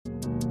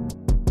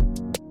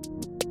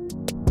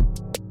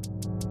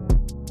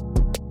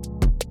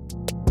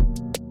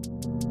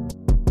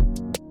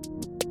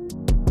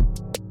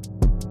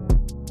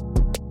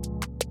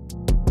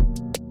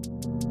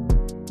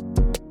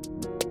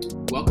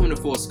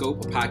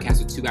Scope, a podcast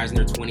with two guys in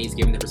their 20s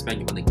giving their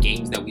perspective on the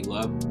games that we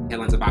love,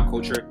 headlines about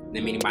culture, and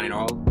the meaning behind it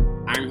all.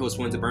 I'm your host,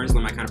 Windsor Burns,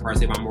 my counterpart,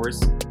 Savon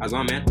Morris. How's it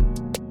going, man?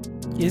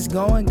 It's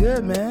going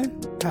good,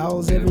 man.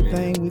 How's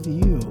everything with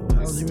you?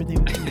 How's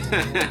everything with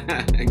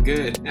you?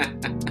 Good.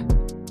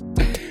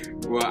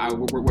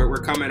 Well,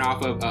 we're coming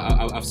off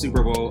of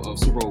Super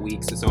Bowl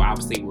weeks, so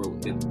obviously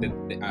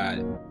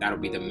that'll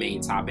be the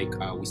main topic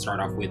we start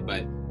off with,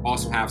 but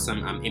also have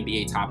some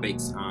NBA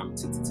topics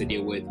to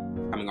deal with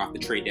coming off the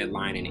trade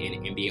deadline and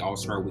NBA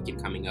All-Star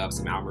Weekend coming up.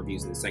 Some album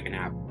reviews in the second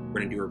half. We're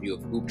going to do a review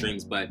of Hoop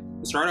Dreams, but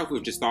we'll start off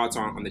with just thoughts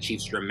on the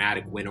Chiefs'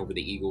 dramatic win over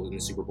the Eagles in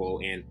the Super Bowl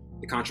and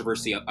the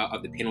controversy of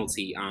the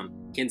penalty.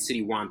 Kansas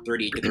City won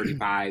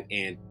 38-35,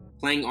 and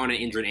playing on an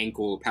injured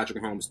ankle,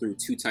 Patrick Mahomes threw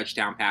 2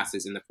 touchdown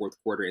passes in the fourth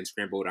quarter and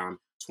scrambled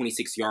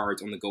 26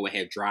 yards on the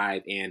go-ahead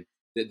drive. And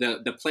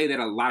the play that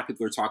a lot of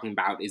people are talking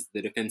about is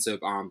the defensive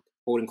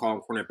holding call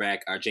on cornerback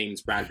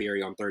James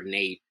Bradbury on 3rd and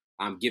 8,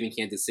 giving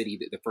Kansas City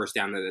the first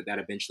down that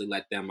eventually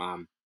let them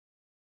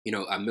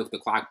milk the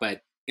clock.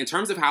 But in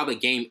terms of how the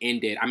game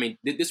ended, I mean,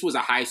 this was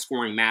a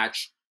high-scoring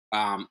match.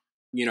 For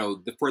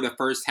the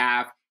first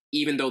half,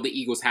 even though the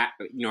Eagles had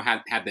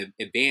the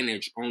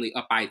advantage, only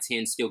up by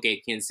 10, still gave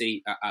Kansas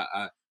City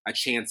a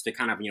chance to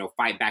kind of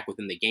fight back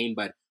within the game.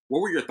 But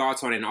what were your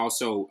thoughts on it, and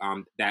also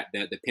that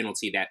the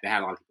penalty that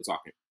had a lot of people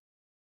talking?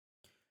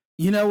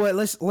 You know what?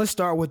 Let's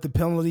start with the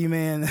penalty,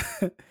 man.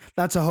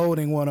 That's a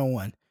holding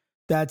 1-on-1.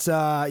 That's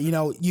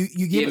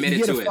you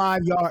get a 5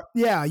 yard.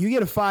 Yeah, you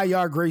get a 5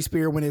 yard grace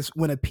period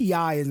when a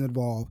PI is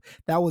involved.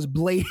 That was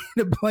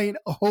blatant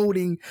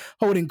holding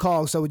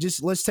call. So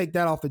just let's take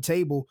that off the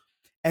table.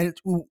 And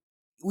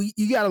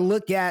you got to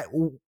look at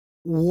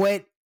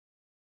what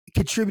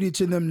contributed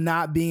to them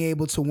not being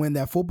able to win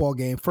that football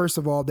game. First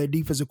of all, their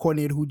defensive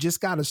coordinator, who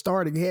just got a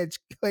starting head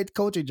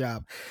coaching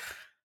job,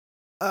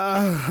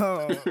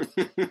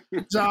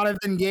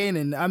 Jonathan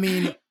Gannon. I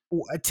mean,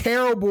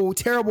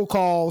 terrible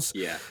calls.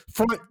 Yeah.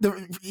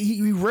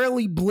 He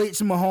rarely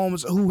blitzed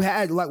Mahomes, who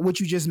had, like what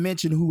you just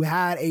mentioned, who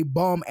had a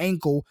bum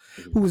ankle,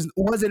 who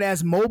wasn't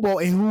as mobile,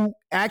 and who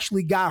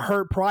actually got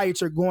hurt prior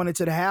to going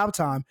into the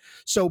halftime.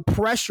 So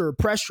pressure.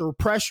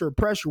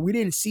 We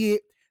didn't see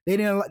it. They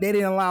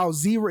didn't allow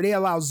zero. They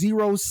allowed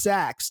 0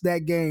 sacks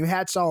that game.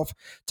 Hats off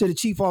to the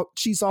Chiefs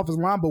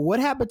offensive line. But what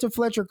happened to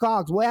Fletcher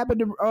Cox? What happened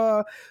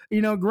to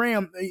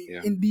Graham?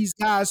 Yeah. And these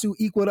guys who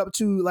equaled up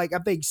to, like, I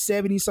think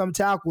 70 some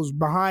tackles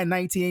behind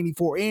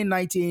 1984 and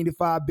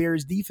 1985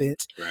 Bears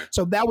defense. Right.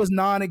 So that was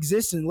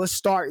non-existent. Let's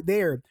start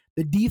there.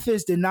 The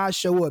defense did not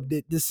show up.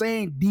 The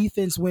saying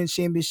 "defense wins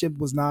championship"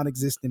 was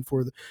non-existent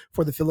for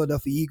the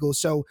Philadelphia Eagles.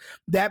 So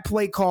that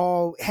play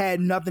call had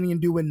nothing to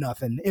do with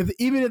nothing. If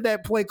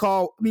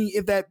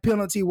that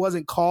penalty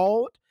wasn't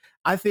called,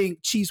 I think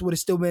Chiefs would have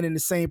still been in the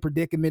same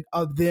predicament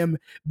of them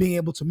being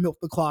able to milk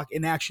the clock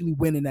and actually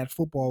winning that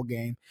football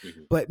game.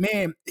 Mm-hmm. But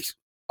man,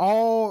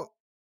 all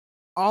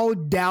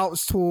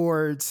doubts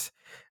towards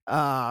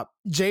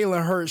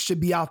Jalen Hurts should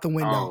be out the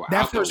window.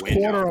 That first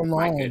quarter alone.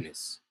 My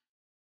goodness.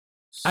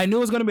 I knew it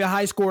was going to be a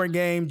high-scoring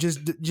game,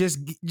 just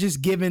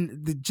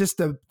given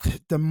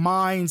the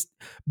minds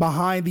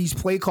behind these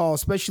play calls,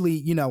 especially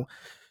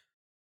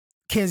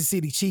Kansas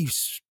City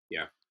Chiefs.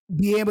 Yeah,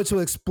 be able to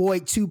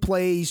exploit 2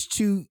 plays,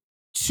 two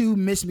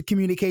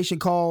miscommunication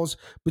calls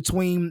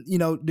between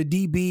the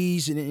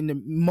DBs and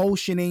the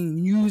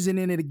motioning, using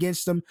it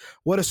against them.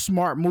 What a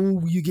smart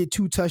move! You get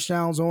 2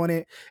 touchdowns on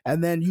it,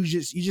 and then you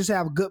just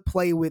have a good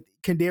play with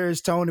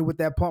Kadarius Toney with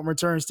that punt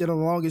return, still the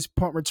longest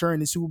punt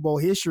return in Super Bowl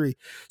history.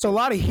 So a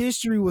lot of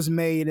history was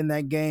made in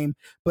that game.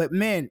 But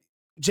man,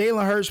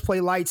 Jalen Hurts played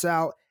lights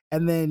out,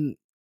 and then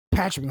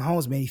Patrick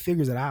Mahomes, man, he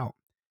figures it out.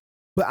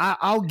 But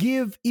I'll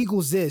give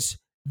Eagles this: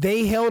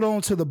 they held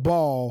on to the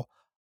ball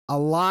a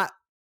lot.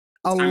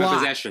 The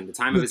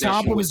time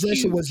of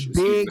possession was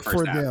big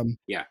for them.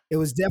 Yeah, it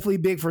was definitely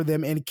big for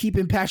them. And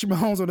keeping Patrick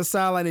Mahomes on the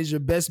sideline is your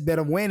best bet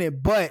of winning.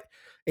 But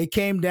it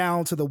came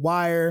down to the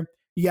wire.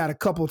 You got a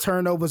couple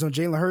turnovers on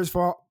Jalen Hurts'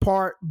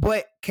 part,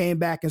 but came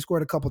back and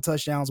scored a couple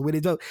touchdowns with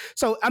it.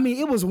 So I mean,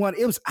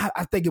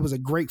 I think it was a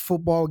great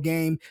football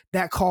game.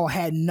 That call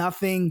had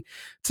nothing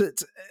to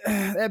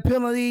that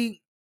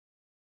penalty.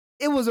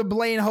 It was a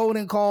blatant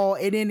holding call.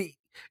 It didn't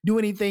do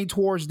anything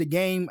towards the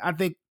game. I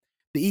think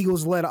the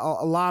Eagles led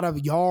a lot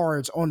of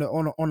yards on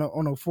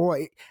the floor,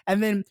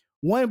 and then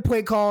one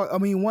play call. I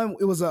mean,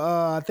 it was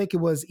I think it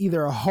was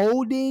either a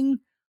holding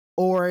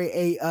or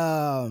it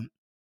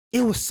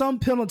was some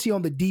penalty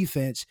on the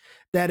defense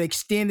that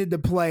extended the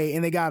play,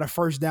 and they got a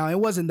first down. It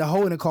wasn't the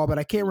holding call, but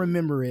I can't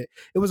remember it.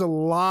 It was a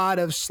lot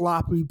of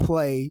sloppy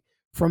play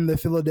from the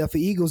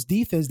Philadelphia Eagles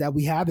defense that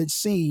we haven't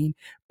seen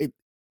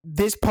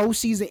this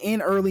postseason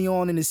and early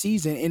on in the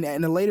season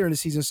and later in the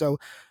season. So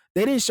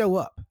they didn't show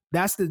up.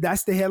 That's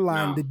the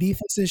headline. No. The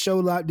defense didn't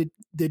show up.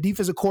 The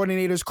defensive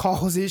coordinator's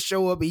calls didn't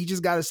show up. He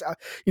just got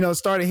to,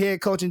 start a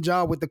head coaching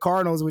job with the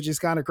Cardinals, which is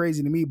kind of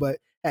crazy to me. But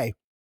hey,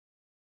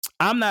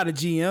 I'm not a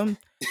GM.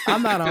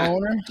 I'm not an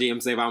owner.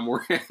 GM Savon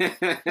Moore.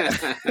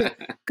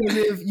 Because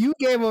if you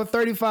gave up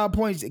 35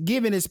 points,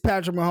 given it's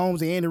Patrick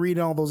Mahomes and Andy Reid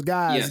and all those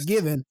guys, yes.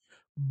 given.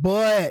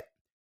 but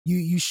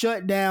you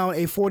shut down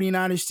a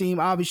 49ers team.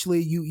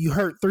 Obviously, you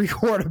hurt 3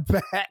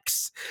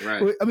 quarterbacks.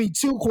 Right. I mean,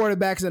 2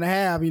 quarterbacks and a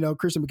half.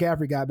 Christian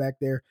McCaffrey got back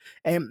there,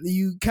 and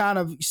you kind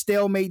of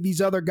stalemate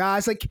these other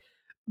guys. Like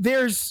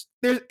there's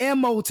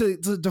ammo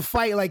to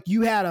fight. Like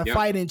you had a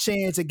fighting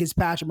chance against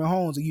Patrick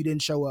Mahomes, and you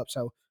didn't show up.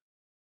 So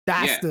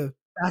that's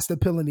the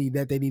penalty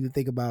that they need to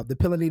think about. The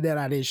penalty that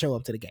I didn't show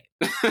up to the game.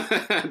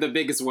 The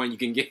biggest one you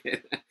can get.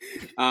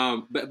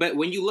 But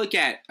when you look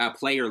at a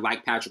player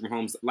like Patrick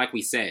Mahomes, like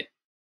we said,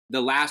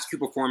 the last 2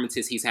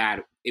 performances he's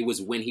had, it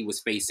was when he was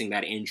facing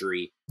that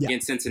injury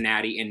against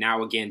Cincinnati and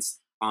now against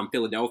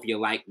Philadelphia.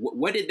 Like,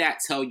 what did that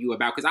tell you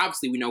about? Because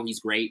obviously we know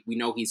he's great. We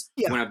know he's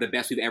one of the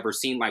best we've ever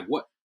seen. Like,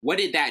 what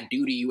did that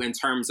do to you in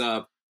terms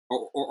of,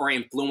 or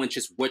influence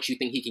just what you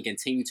think he can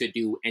continue to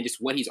do and just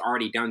what he's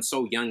already done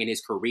so young in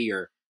his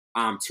career?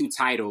 2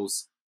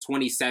 titles,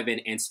 27,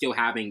 and still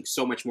having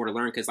so much more to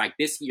learn. Because like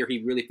this year,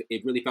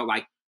 it really felt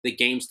like the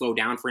game slowed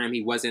down for him.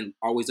 He wasn't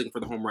always looking for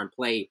the home run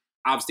play.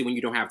 Obviously, when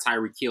you don't have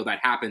Tyreek Hill, that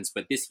happens.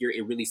 But this year,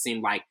 it really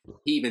seemed like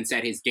he even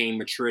said his game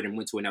matured and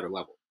went to another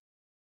level.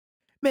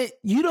 Man,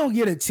 you don't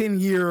get a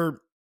 10-year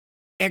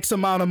X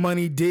amount of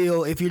money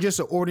deal if you're just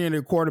an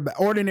ordinary quarterback,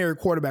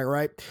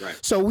 right? Right.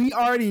 So we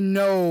already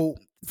know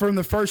from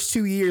the first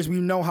 2 years, we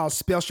know how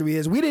special he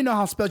is. We didn't know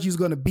how special he was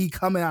going to be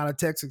coming out of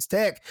Texas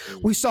Tech.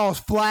 We saw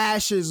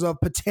flashes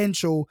of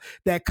potential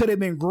that could have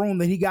been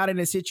groomed, that he got in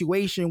a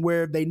situation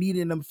where they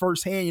needed him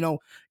firsthand,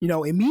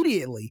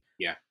 immediately.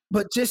 Yeah.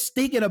 But just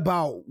thinking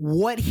about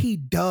what he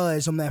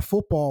does on that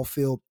football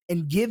field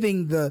and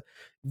giving the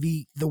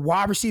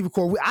wide receiver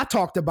core. I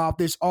talked about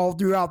this all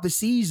throughout the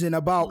season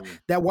about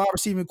that wide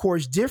receiver core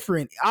is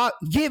different.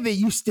 Given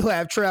you still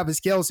have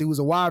Travis Kelce, who's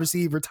a wide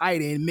receiver,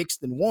 tight end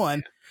mixed in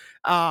one.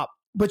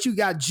 But you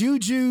got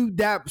Juju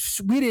that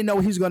we didn't know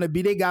he was going to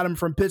be. They got him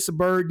from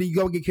Pittsburgh. Then you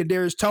go get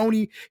Kadarius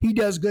Toney. He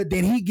does good.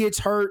 Then he gets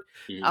hurt.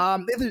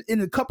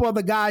 And a couple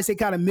other guys they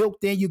kind of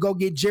milked in. You go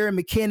get Jerick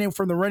McKinnon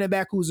from the running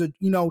back, who's a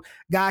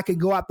guy can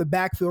go out the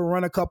backfield,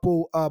 run a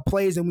couple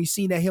plays, and we've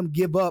seen that him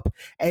give up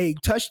a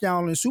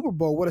touchdown in the Super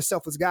Bowl. What a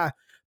selfless guy!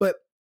 But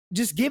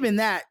just given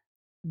that,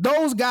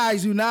 those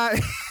guys do not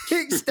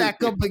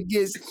stack up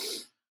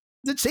against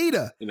the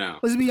cheetah. No.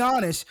 Let's be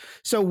honest.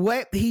 So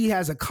what he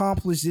has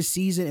accomplished this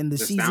season and the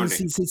season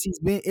since he's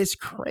been, it's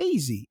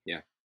crazy.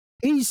 Yeah.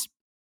 He's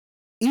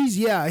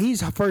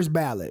first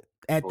ballot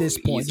at this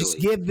point. Easily. Just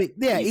give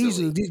it,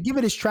 easily. Just give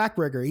it his track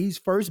record. He's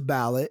first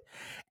ballot.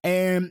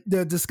 And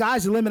the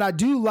sky's the limit. I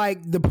do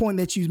like the point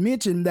that you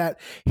mentioned that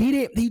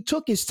he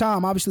took his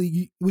time.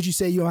 Obviously, would you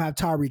say you don't have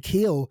Tyreek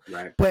Hill?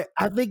 Right. But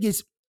I think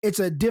it's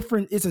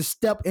a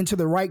step into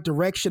the right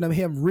direction of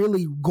him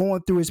really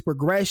going through his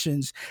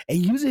progressions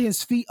and using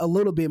his feet a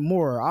little bit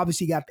more.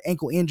 Obviously, you got the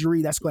ankle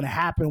injury that's going to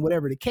happen,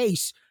 whatever the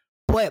case,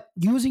 but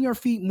using your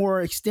feet more,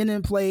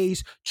 extending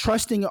plays,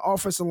 trusting your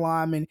offensive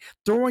lineman,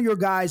 throwing your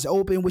guys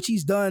open, which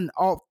he's done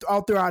all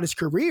throughout his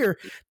career.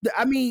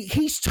 I mean,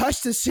 he's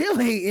touched the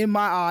ceiling in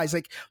my eyes.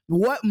 Like,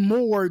 what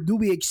more do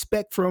we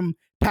expect from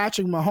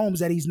Patrick Mahomes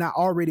that he's not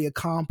already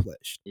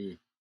accomplished?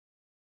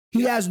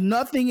 He has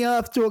nothing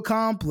else to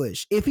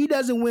accomplish. If he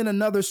doesn't win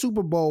another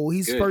Super Bowl,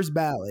 he's first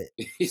ballot.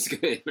 He's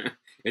good.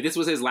 If this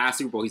was his last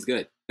Super Bowl, he's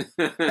good.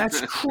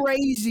 That's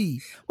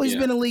crazy. Well, he's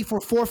been in the league for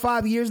 4 or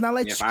 5 years now.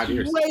 Like, 5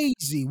 years.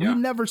 Crazy. We've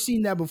never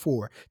seen that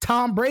before.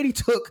 Tom Brady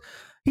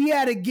he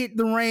had to get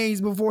the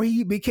reins before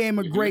he became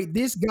a great.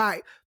 This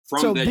guy.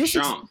 From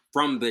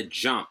the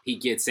jump, he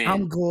gets in.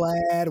 I'm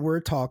glad we're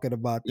talking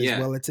about this,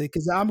 Wellington,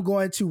 because I'm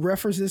going to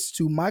reference this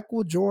to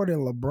Michael Jordan,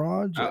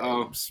 LeBron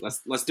James.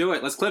 Let's do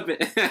it. Let's clip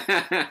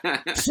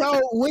it.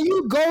 So when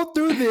you go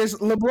through this,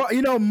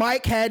 LeBron,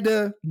 Mike had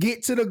to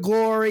get to the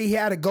glory. He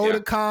had to go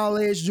to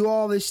college, do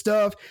all this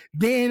stuff.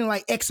 Then,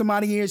 like X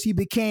amount of years, he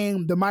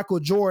became the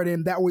Michael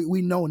Jordan that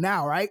we know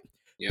now, right?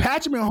 Yeah.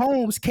 Patrick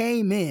Mahomes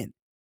came in,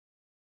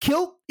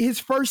 killed his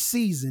first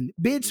season,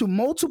 been to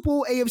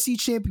multiple AFC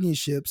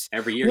championships.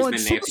 Every year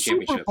he's been in AFC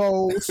championship. Super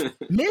Bowls,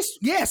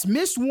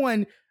 missed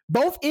one,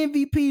 both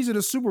MVPs of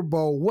the Super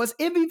Bowl, was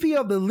MVP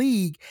of the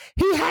league.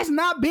 He has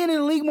not been in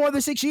the league more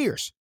than 6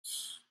 years.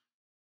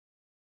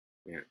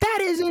 Yeah. That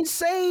is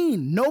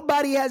insane.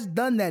 Nobody has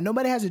done that.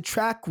 Nobody has a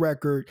track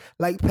record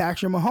like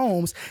Patrick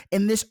Mahomes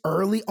in this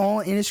early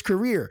on in his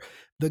career.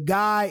 The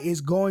guy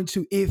is going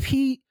to, if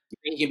he... You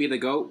think he can be the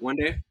GOAT one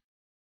day?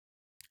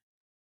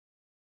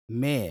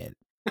 Man,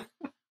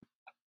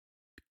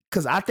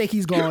 because I think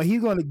he's going to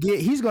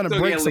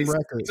break some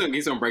records.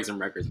 He's going to break some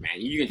records, man.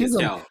 You can just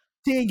tell.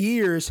 10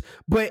 years,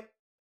 but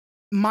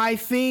my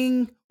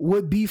thing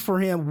would be for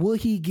him, will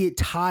he get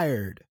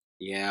tired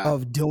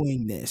of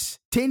doing this?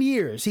 10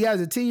 years. He has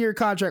a 10-year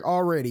contract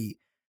already.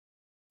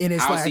 And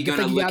it's how is he going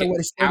to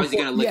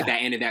look at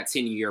that end of that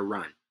 10-year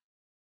run?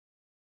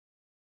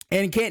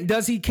 And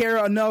does he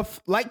care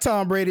enough, like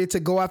Tom Brady, to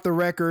go after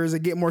records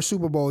and get more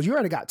Super Bowls? You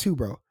already got 2,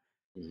 bro.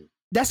 Mm-hmm.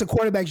 That's a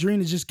quarterback's dream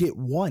to just get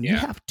 1. You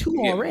have 2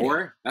 already.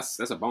 More? That's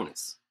a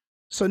bonus.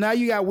 So now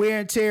you got wear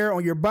and tear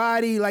on your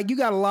body. Like, you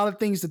got a lot of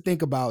things to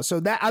think about. So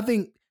that, I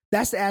think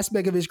That's the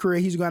aspect of his career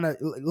he's going to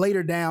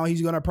later down,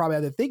 he's going to probably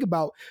have to think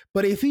about.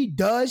 But if he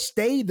does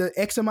stay the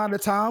X amount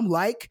of time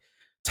like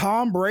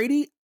Tom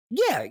Brady,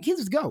 yeah,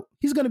 he's the GOAT.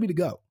 He's going to be the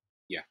GOAT.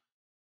 Yeah,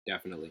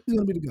 definitely. He's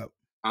going to be the GOAT.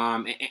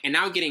 And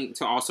now getting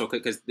to also,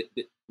 because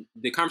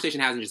the conversation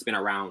hasn't just been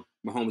around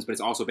Mahomes, but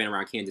it's also been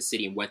around Kansas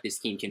City and what this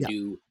team can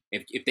do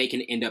if they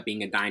can end up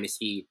being a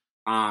dynasty.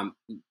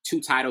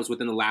 2 titles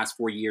within the last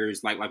 4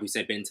 years, like we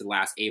said, been to the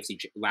last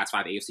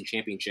 5 AFC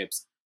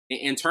championships.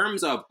 In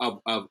terms of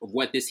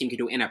what this team can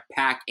do in a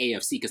packed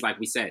AFC, because like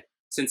we said,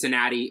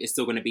 Cincinnati is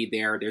still going to be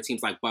there. There are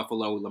teams like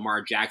Buffalo,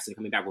 Lamar Jackson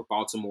coming back with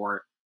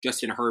Baltimore,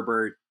 Justin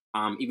Herbert,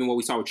 even what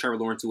we saw with Trevor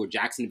Lawrence with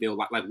Jacksonville.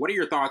 Like, what are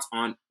your thoughts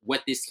on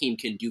what this team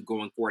can do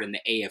going forward in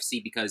the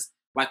AFC? Because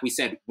like we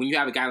said, when you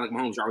have a guy like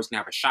Mahomes, you're always going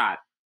to have a shot.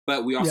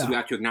 But we also do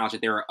have to acknowledge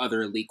that there are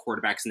other elite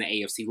quarterbacks in the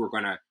AFC who are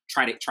going to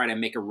try to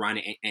make a run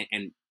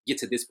and get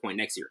to this point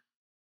next year.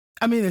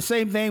 I mean, the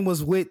same thing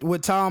was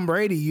with Tom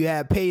Brady. You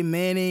had Peyton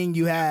Manning.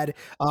 You had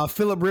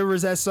Phillip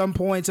Rivers at some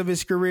points of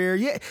his career.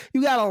 Yeah,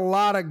 you got a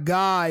lot of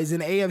guys in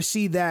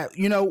AFC that,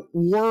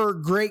 were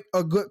good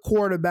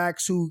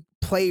quarterbacks who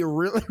play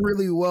really,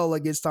 really well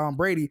against Tom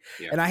Brady.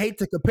 Yeah. And I hate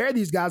to compare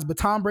these guys, but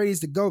Tom Brady's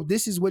the GOAT.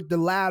 This is what the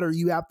ladder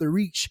you have to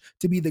reach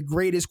to be the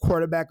greatest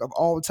quarterback of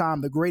all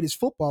time, the greatest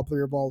football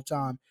player of all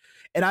time.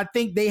 And I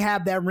think they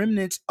have that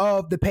remnants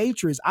of the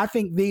Patriots. I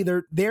think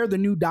they're the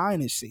new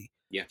dynasty.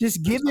 Yeah.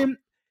 Just give them,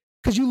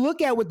 because you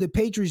look at what the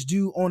Patriots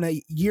do on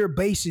a year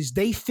basis,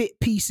 they fit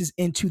pieces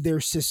into their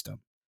system.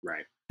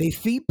 Right. They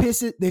fit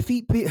pieces.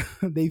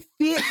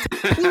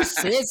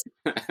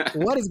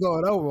 What is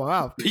going on?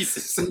 Wow.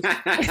 Pieces. They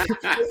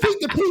fit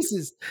the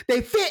pieces.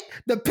 They fit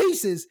the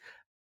pieces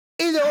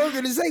in the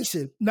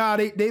organization.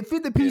 They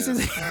fit the pieces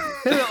in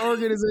the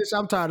organization.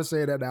 I'm tired of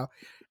saying that now.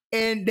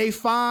 And they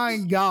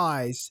find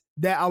guys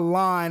that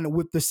align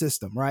with the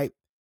system, right?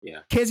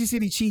 Yeah. Kansas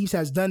City Chiefs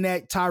has done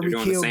that.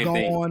 Tyreek Hill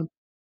gone.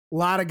 A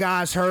lot of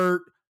guys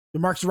hurt.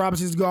 DeMarcus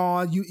Robinson's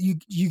gone.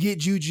 You get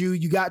Juju.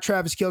 You got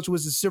Travis Kelce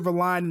was the silver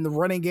line, and the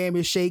running game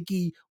is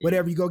shaky.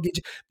 Whatever you go get.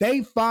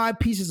 They find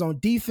pieces on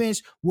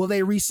defense. Will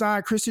they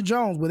re-sign Christian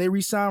Jones? Will they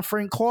re-sign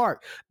Frank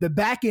Clark? The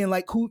back end,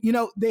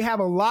 they have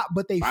a lot,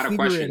 but they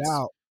figure it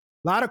out.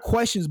 A lot of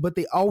questions, but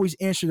they always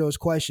answer those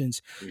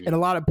questions. Mm-hmm. And a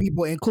lot of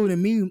people,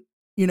 including me,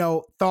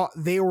 thought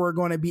they were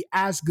going to be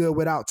as good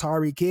without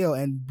Tyreek Hill.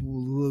 And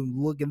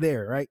look at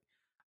there, right?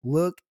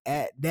 Look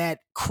at that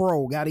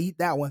crow. Got to eat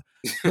that one.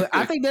 But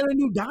I think they're a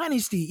new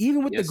dynasty,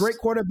 even with the great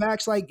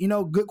quarterbacks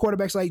good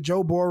quarterbacks like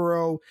Joe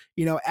Burrow,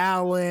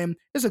 Allen.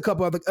 There's a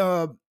couple other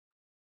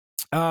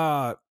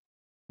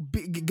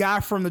big guy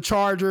from the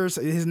Chargers.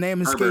 His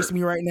name escapes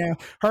me right now.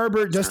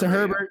 Justin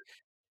Herbert.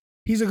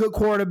 He's a good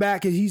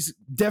quarterback, and he's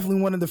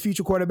definitely one of the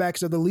future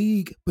quarterbacks of the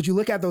league. But you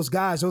look at those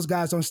guys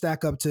don't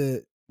stack up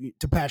to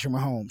Patrick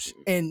Mahomes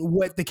and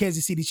what the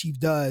Kansas City Chiefs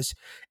does.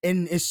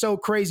 And it's so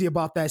crazy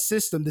about that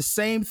system. The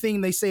same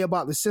thing they say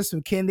about the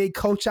system. Can they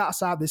coach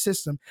outside the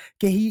system?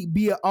 Can he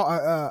be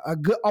a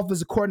good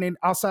offensive coordinator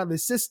outside of the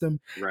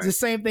system? Right. It's the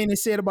same thing they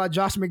said about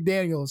Josh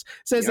McDaniels.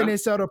 Says they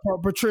said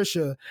about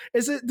Patricia.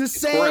 It's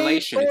same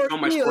correlation. It's so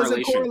much correlation.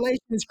 It's a correlation.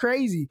 It's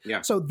crazy.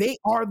 Yeah. So they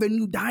are the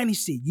new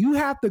dynasty. You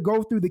have to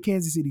go through the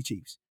Kansas City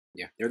Chiefs.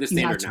 Yeah, they're the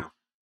standard now.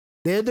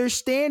 They're their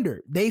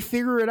standard. They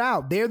figure it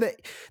out. They're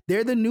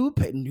the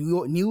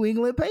New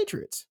England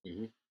Patriots.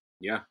 Mm-hmm.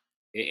 Yeah,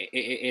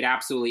 it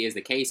absolutely is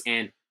the case.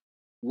 And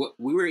what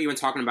we were even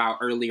talking about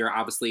earlier,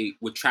 obviously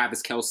with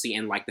Travis Kelce,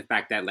 and the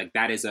fact that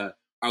that is a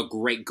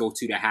great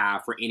go-to to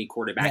have for any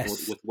quarterback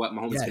with what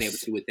Mahomes has been able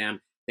to do with them.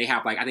 They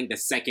have I think the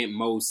second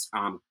most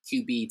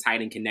QB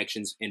tight end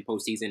connections in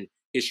postseason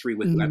history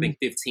with I think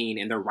 15,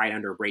 and they're right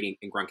under Brady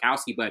and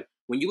Gronkowski. But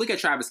when you look at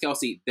Travis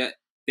Kelce,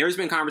 there's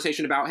been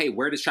conversation about, hey,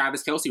 where does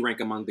Travis Kelce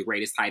rank among the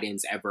greatest tight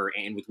ends ever,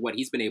 and with what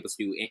he's been able to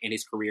do in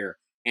his career,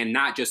 and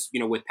not just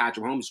with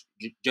Patrick Mahomes,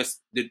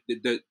 just the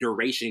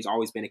duration. He's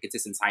always been a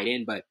consistent tight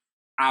end, but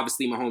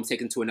obviously Mahomes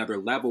taken to another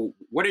level.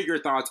 What are your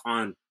thoughts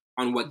on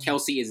what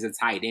Kelce is as a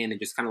tight end,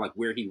 and just kind of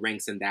where he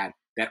ranks in that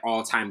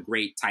all-time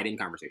great tight end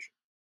conversation?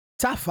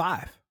 Top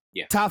 5.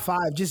 Yeah, top 5.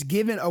 Just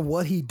given of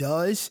what he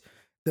does.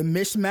 The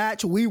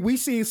mismatch, we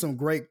seen some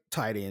great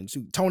tight ends.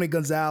 Tony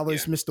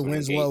Gonzalez, Mr.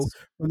 Winslow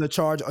from the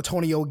Chargers,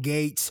 Antonio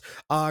Gates,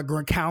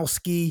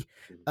 Gronkowski.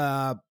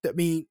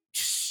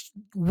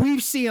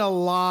 We've seen a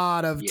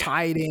lot of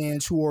tight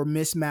ends who are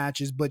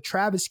mismatches, but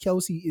Travis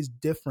Kelce is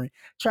different.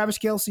 Travis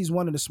Kelce is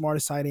one of the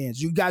smartest tight ends.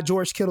 You got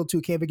George Kittle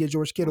too. Can't forget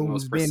George Kittle,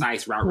 who's been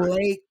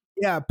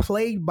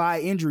plagued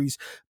by injuries.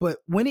 But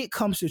when it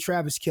comes to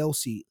Travis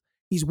Kelce,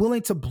 he's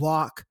willing to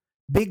block,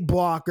 big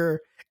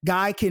blocker.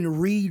 Guy can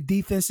read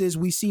defenses.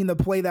 We've seen the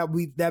play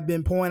that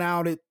been pointing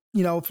out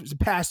for the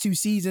past 2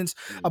 seasons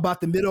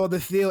about the middle of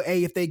the field.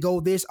 Hey, if they go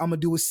this, I'm going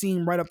to do a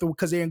seam right up there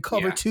because they're in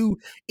cover 2.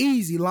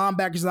 Easy.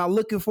 Linebackers not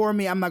looking for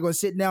me. I'm not going to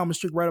sit down. I'm going to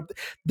streak right up there.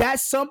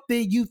 That's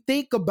something you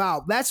think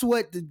about. That's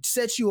what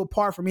sets you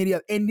apart from any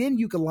other. And then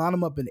you can line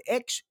them up in the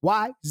X,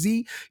 Y,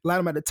 Z. Line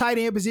them at the tight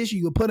end position.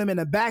 You can put him in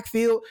the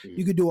backfield.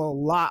 You can do a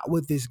lot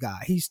with this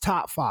guy. He's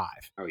top 5.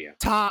 Oh, yeah.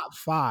 Top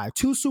 5.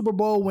 2 Super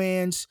Bowl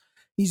wins.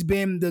 He's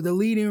been the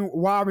leading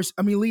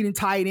leading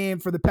tight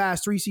end for the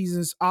past 3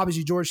 seasons.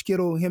 Obviously, George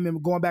Kittle,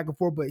 him going back and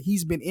forth, but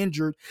he's been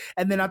injured.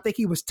 And then I think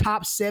he was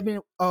top 7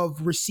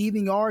 of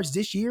receiving yards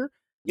this year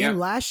and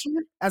last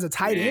year as a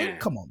tight end.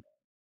 Come on.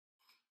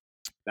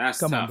 That's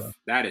tough.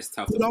 That is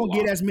tough. You don't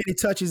get as many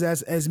touches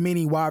as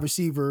many wide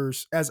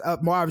receivers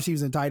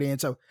and tight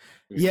ends. So,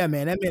 yeah,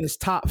 man, that man is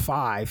top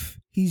 5.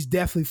 He's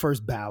definitely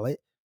first ballot.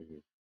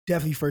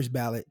 Definitely first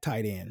ballot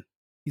tight end.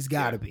 He's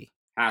got to be.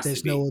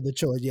 There's no other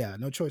choice. Yeah,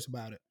 no choice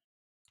about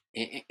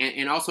it.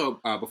 And also,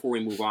 before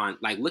we move on,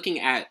 like looking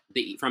at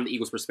from the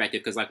Eagles'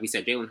 perspective, because like we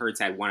said, Jalen Hurts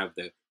had one of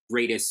the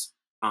greatest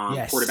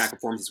quarterback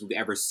performances we've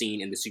ever seen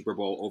in the Super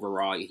Bowl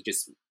overall. He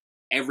just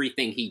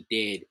everything he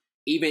did,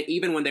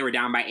 even when they were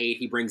down by 8,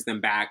 he brings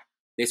them back.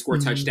 They score a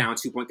touchdown,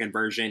 2-point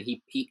conversion.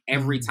 He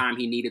every time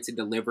he needed to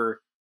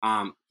deliver,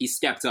 he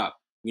stepped up.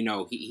 You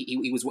know,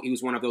 he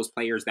was one of those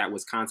players that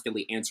was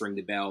constantly answering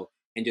the bell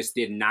and just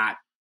did not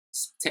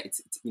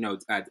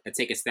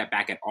take a step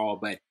back at all.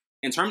 But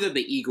in terms of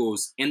the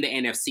Eagles in the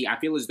NFC, I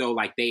feel as though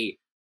like the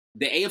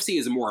AFC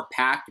is more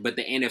packed, but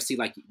the NFC,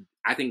 like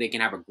I think they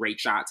can have a great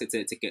shot to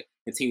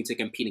continue to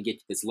compete and get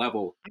to this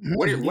level.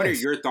 What are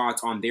your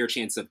thoughts on their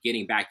chance of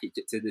getting back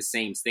to the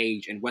same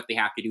stage and what they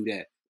have to do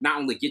to not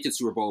only get to the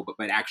Super Bowl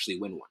but actually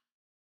win one?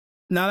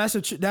 Now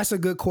that's a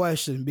good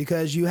question,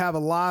 because you have a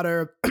lot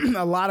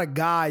of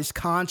guys'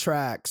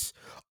 contracts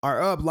are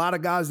up. A lot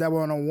of guys that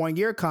were on a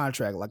 1-year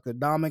contract, like the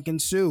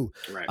Ndamukong Suh.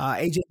 Right.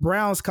 AJ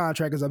Brown's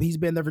contract is up. He's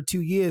been there for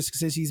 2 years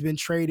since he's been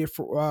traded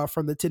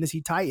from the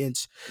Tennessee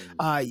Titans.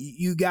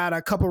 You got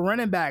a couple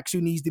running backs who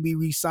needs to be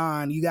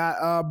re-signed. You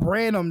got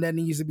Branham that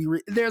needs to be.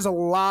 There's a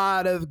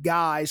lot of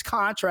guys'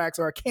 contracts.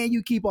 Or can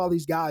you keep all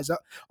these guys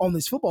up on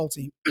this football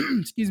team?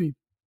 Excuse me.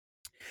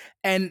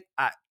 And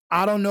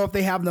I don't know if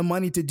they have the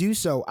money to do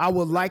so. I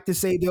would like to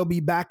say they'll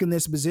be back in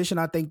this position.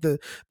 I think the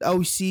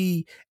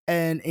OC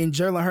and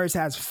Jalen Hurts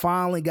has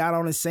finally got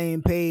on the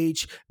same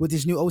page with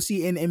this new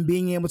OC and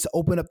being able to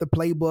open up the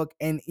playbook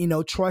and,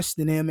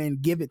 trusting him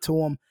and give it to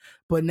him.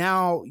 But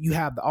now you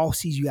have the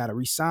offseason. You got to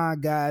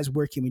re-sign guys.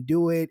 Where can we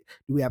do it?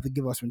 Do we have to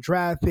give us some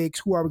draft picks?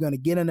 Who are we going to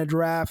get in the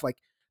draft? Like,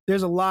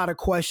 there's a lot of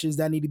questions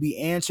that need to be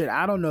answered.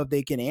 I don't know if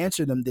they can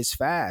answer them this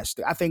fast.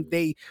 I think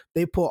they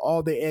put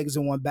all their eggs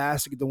in one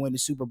basket to win the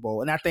Super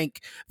Bowl. And I think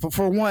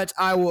for once,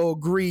 I will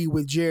agree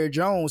with Jared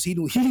Jones. He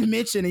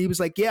mentioned, he was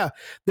like, yeah,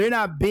 they're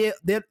not built.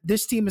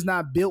 This team is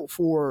not built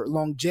for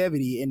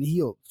longevity. And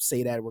he'll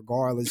say that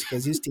regardless,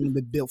 because his team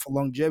been built for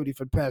longevity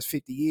for the past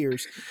 50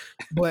 years.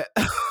 But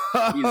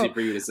easy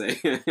for you to say.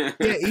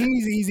 Yeah,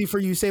 easy for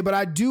you to say. But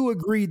I do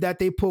agree that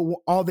they put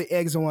all the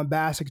eggs in one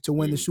basket to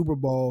win the Super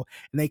Bowl.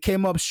 And they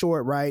came up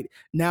short, right?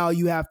 Now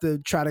you have to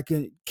try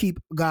to keep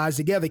guys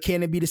together.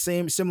 Can it be the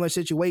similar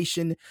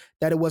situation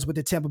that it was with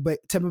the Tampa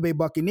Bay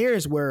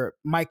Buccaneers, where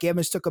Mike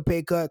Evans took a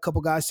pay cut, a couple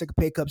guys took a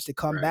pay cuts to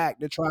come back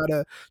to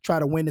try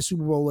to win the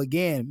Super Bowl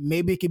again?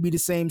 Maybe it could be the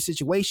same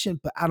situation,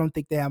 but I don't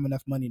think they have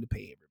enough money to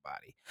pay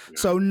everybody.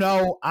 So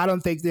no, I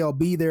don't think they'll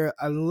be there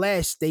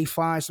unless they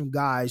find some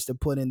guys to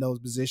put in those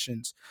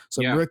positions.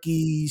 Some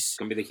rookies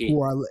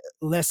who are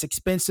less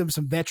expensive,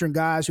 some veteran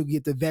guys who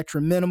get the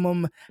veteran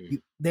minimum.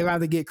 They're going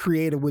to get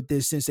creative with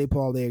this since they put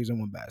all the eggs in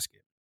one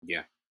basket.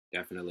 Yeah,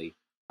 definitely.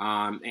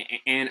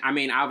 And I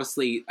mean,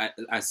 obviously,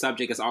 a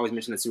subject that's always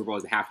mentioned in the Super Bowl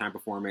is the halftime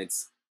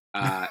performance.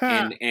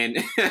 And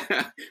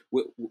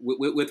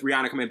with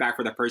Rihanna coming back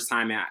for the first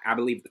time, I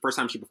believe the first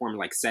time she performed in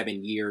like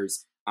 7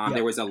 years,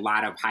 there was a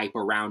lot of hype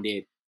around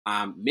it.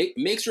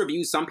 Mixed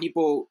reviews. Some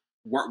people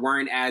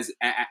weren't as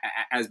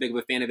big of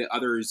a fan of it.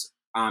 Others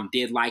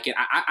did like it.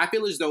 I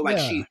feel as though like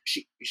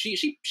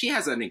she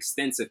has an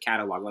extensive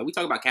catalog. Like we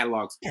talk about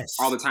catalogs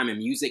all the time in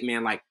music,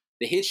 man. Like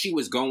the hits she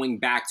was going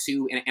back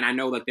to, and I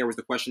know like there was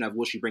the question of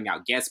will she bring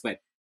out guests, but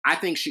I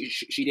think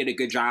she did a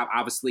good job.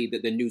 Obviously,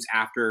 the news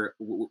after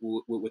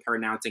with her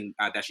announcing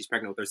that she's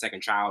pregnant with her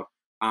second child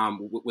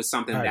was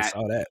something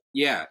that.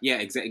 Yeah,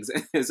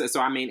 exactly.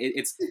 So I mean,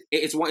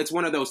 it's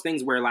one of those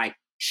things where like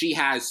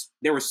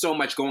there was so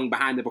much going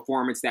behind the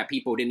performance that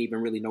people didn't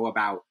even really know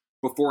about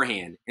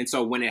beforehand, and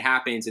so when it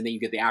happens and then you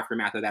get the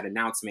aftermath of that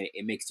announcement,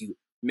 it makes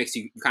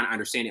you kind of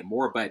understand it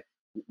more. But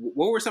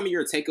what were some of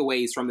your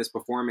takeaways from this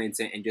performance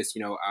and just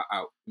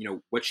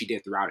what she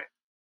did throughout it?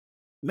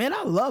 Man,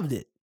 I loved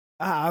it.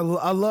 I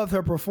loved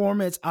her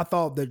performance. I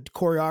thought the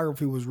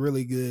choreography was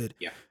really good.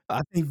 Yeah,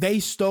 I think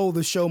they stole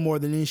the show more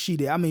than she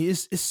did. I mean,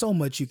 it's so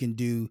much you can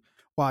do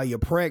while you're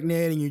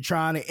pregnant and you're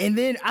trying to. And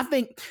then I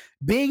think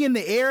being in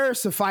the air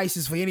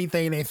suffices for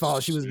anything they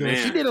thought she was doing.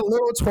 She did a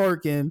little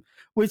twerking,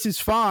 which is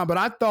fine, but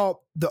I thought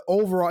the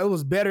overall it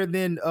was better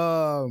than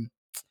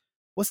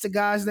what's the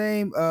guy's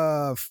name?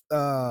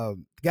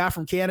 Guy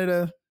from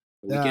Canada.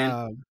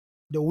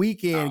 The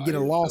Weeknd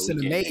getting lost in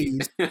the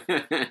maze.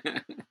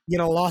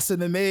 Getting lost in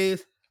the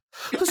maze.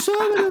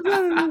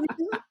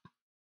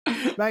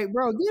 Like,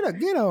 bro,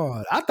 get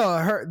on. I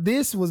thought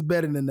this was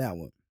better than that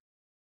one,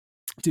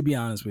 to be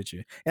honest with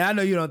you. And I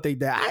know you don't think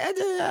that.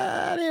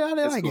 I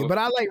didn't like it, but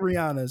I like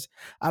Rihanna's.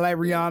 I like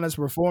Rihanna's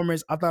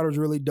performance. I thought it was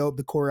really dope.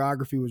 The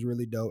choreography was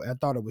really dope. I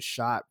thought it was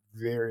shot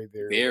very,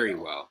 very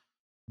well.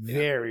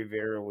 Very,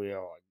 very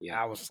well.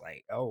 Yeah. I was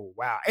like, oh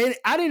wow. And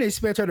I didn't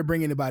expect her to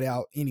bring anybody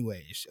out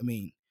anyways. I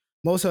mean,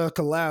 most of her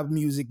collab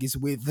music is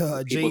with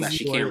people Jay-Z that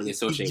she can't really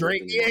associate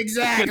Drake. with Yeah,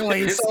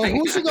 exactly. It's So like-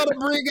 who's she gonna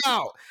bring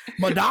out?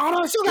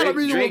 Madonna? She got to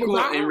bring Drake with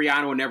Madonna? and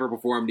Rihanna will never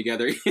perform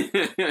together.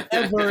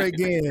 Ever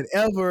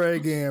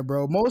again,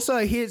 bro. Most of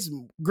her hits,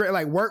 great,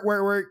 like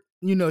work.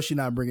 You know, she's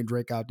not bringing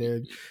Drake out there.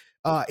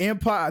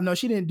 Empire. No,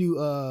 she didn't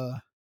do.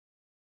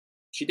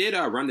 She did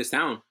Run This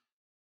Town.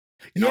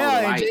 And Yeah, all the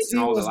and lights Jay-Z and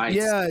all the was, lights.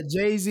 yeah,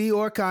 Jay-Z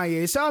or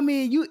Kanye. So I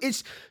mean, you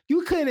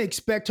couldn't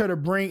expect her to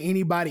bring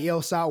anybody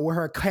else out with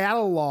her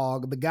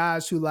catalog. The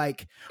guys who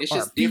like It's are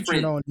just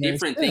featured on there.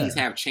 different things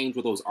have changed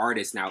with those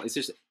artists now. It's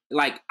just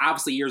like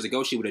obviously years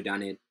ago she would have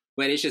done it,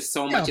 but it's just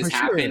so much has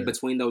happened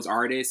between those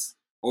artists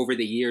over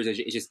the years.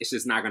 It's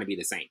just not going to be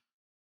the same.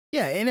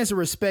 Yeah, and it's a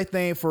respect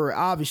thing for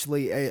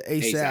obviously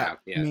ASAP.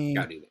 Yeah, I mean,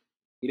 gotta do that.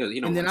 You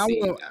don't and then want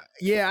to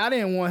see that. I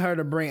didn't want her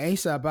to bring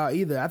ASAP out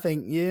either. I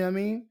think, you know what I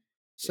mean?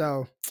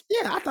 So,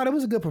 yeah, I thought it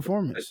was a good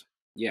performance.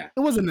 Yeah. It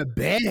wasn't the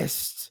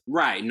best.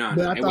 Right. No,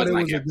 but I thought it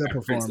was a good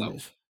performance.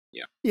 performance.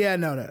 Yeah. Yeah,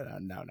 no.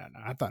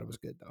 I thought it was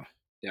good, though.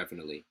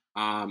 Definitely.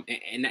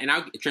 And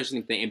I'll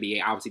transitioning to the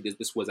NBA. Obviously,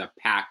 this was a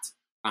packed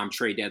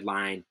trade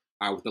deadline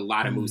with a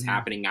lot of moves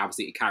happening.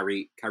 Obviously,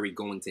 Kyrie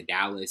going to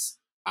Dallas.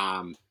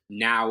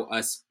 Now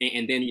us,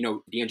 and then, you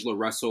know, D'Angelo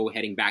Russell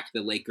heading back to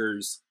the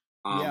Lakers.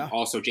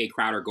 Also, Jay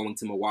Crowder going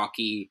to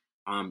Milwaukee.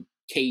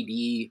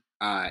 KD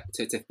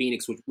to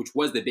Phoenix, which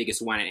was the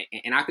biggest one.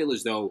 And I feel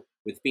as though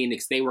with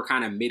Phoenix, they were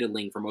kind of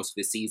middling for most of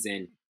the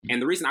season. And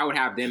the reason I would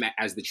have them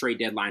as the trade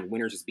deadline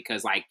winners is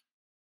because, like,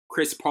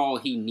 Chris Paul,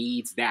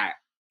 he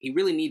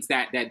really needs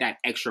that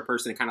extra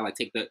person to kind of like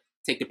take the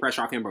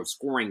pressure off him of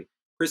scoring.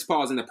 Chris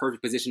Paul is in the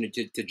perfect position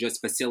to just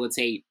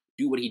facilitate,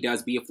 do what he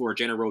does, be a floor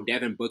general.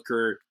 Devin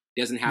Booker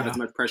doesn't have as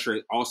much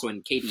pressure. Also,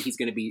 in KD, he's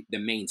going to be the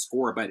main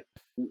scorer. But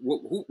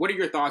what are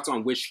your thoughts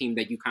on which team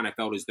that you kind of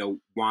felt as though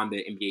won the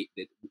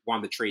NBA,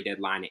 won the trade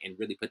deadline, and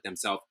really put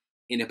themselves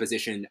in a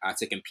position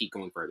to compete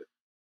going further?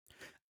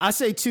 I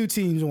say two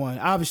teams won.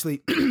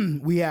 Obviously,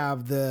 we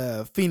have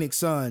the Phoenix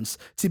Suns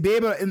to be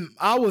able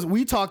to,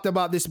 we talked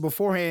about this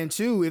beforehand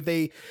too.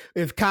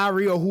 If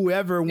Kyrie or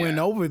whoever went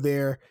over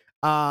there,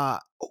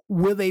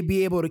 will they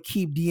be able to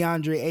keep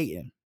DeAndre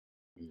Ayton?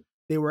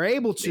 They were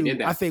able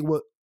to. I think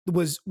what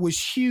was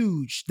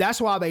huge. That's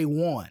why they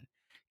won.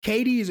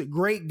 KD is a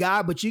great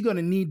guy, but you're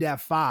gonna need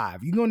that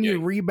 5. You're gonna need a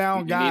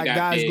rebound guy.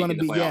 Guy's gonna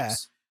be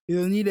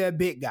you'll need that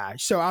big guy.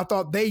 So I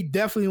thought they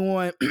definitely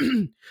won,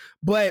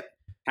 but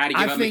had to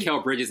give up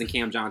Mikal Bridges and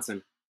Cam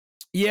Johnson.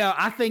 Yeah,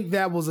 I think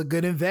that was a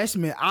good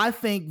investment. I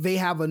think they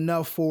have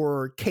enough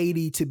for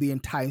KD to be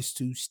enticed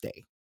to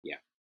stay. Yeah.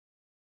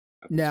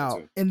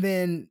 Now, and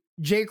then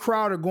Jay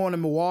Crowder going to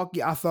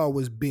Milwaukee, I thought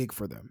was big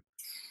for them.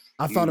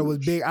 I thought it was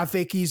big. I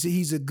think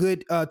he's a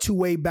good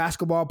two-way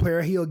basketball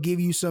player. He'll give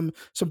you some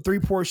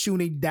three-point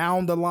shooting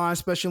down the line,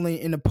 especially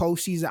in the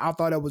postseason. I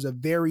thought it was a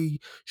very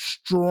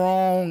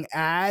strong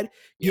ad,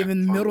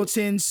 given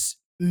Middleton's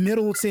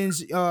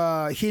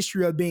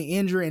history of being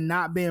injured and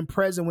not being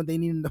present when they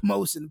need him the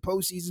most in the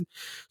postseason.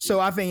 So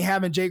I think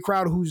having Jay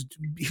Crowder, who's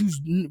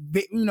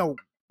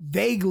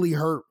vaguely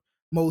hurt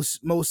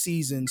most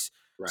seasons.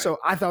 Right. So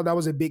I thought that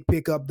was a big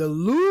pickup. The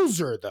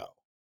loser, though,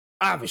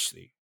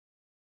 obviously,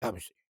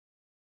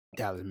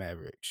 Dallas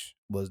Mavericks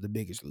was the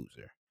biggest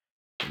loser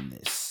in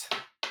this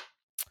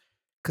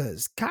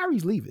because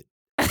Kyrie's leaving.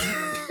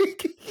 I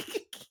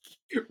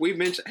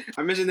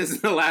mentioned this in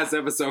the last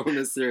episode with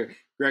Mr.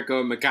 Greco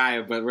and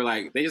Micaiah, but we're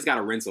like, they just got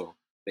a rental.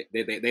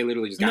 They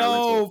literally just got a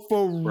rental. No,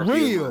 for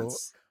real.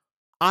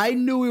 I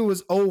knew it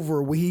was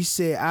over when he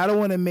said, I don't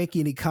want to make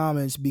any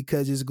comments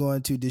because it's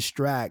going to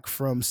distract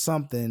from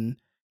something.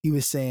 He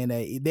was saying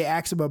that they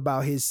asked him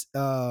about his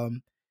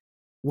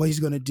what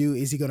he's going to do.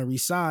 Is he going to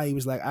resign? He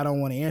was like, I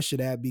don't want to answer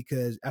that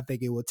because I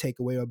think it will take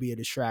away or be a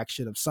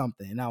distraction of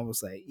something. And I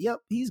was like, yep,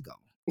 he's gone.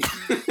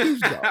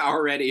 He's gone.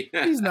 Already.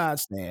 He's not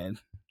staying.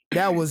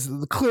 That was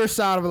the clear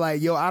sign of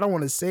like, yo, I don't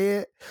want to say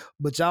it,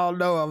 but y'all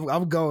know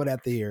I'm going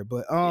at the ear.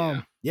 But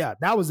yeah,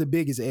 that was the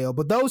biggest L.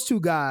 But those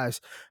two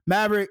guys,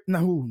 not the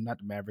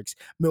Mavericks,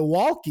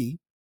 Milwaukee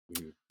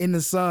and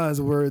the Suns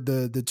were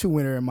the two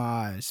winner in my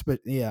eyes. But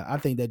yeah, I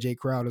think that Jay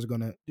Crowder is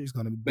gonna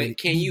be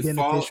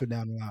beneficial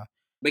down the line.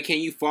 But can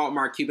you fault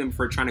Mark Cuban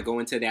for trying to go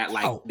into that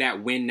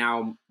that win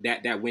now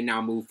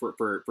move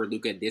for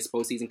Luka this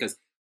postseason? Because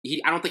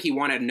I don't think he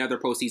wanted another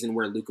postseason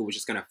where Luka was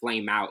just going to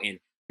flame out and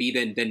be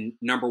the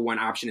number one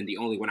option and the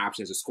only one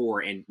option as a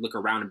scorer and look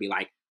around and be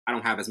like, I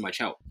don't have as much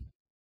help.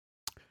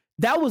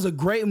 That was a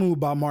great move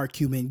by Mark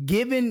Cuban.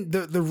 Given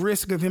the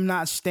risk of him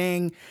not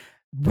staying,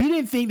 we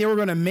didn't think they were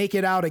going to make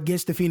it out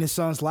against the Phoenix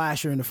Suns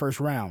last year in the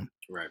first round.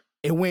 Right.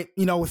 It went,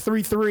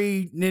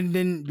 3-3, and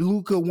then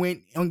Luka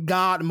went on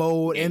God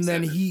mode, and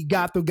then he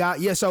got the guy.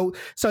 Yeah, so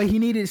he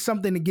needed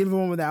something to give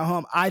him that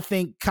hump. I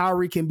think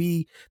Kyrie can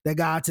be the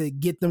guy to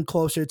get them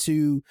closer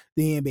to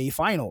the NBA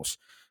Finals.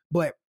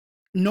 But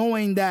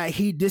knowing that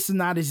this is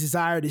not his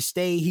desire to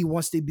stay, he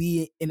wants to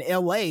be in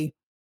LA.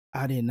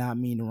 I did not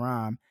mean to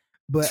rhyme.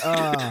 But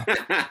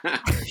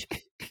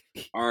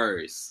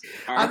ours.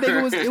 I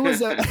think it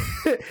was a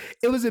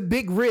it was a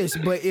big risk.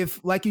 But if,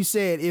 like you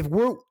said, if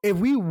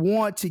we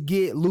want to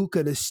get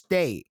Luka to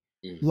stay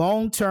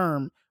long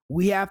term,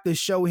 we have to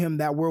show him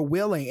that we're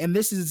willing. And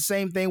this is the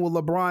same thing with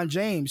LeBron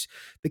James.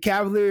 The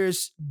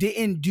Cavaliers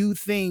didn't do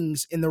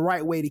things in the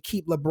right way to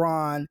keep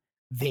LeBron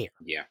there.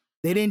 Yeah.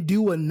 They didn't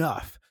do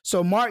enough.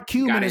 So Mark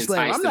Cuban is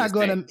like, I'm not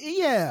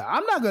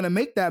gonna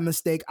make that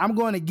mistake. I'm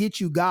going to get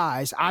you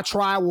guys. I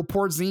tried with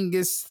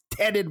Porzingis,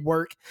 that didn't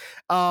work.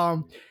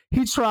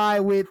 He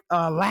tried with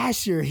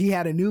last year. He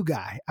had a new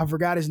guy. I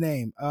forgot his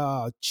name.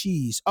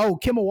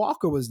 Kemba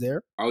Walker was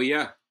there. Oh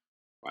yeah.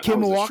 Wow,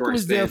 Kemba Walker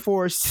was there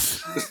for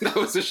us. That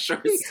was a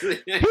short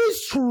stint.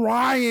 He's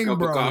trying,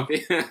 bro.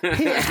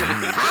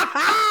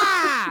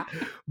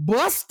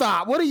 Bus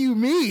stop. What do you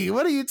mean?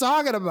 What are you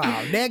talking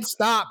about? Next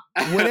stop,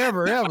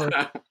 whatever,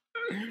 ever.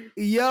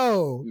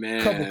 Yo,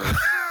 man,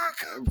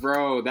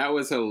 bro, that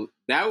was I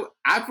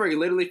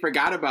literally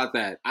forgot about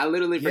that. I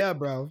literally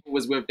bro,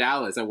 was with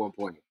Dallas at one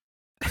point.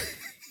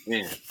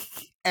 Man,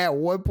 at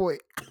one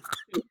point.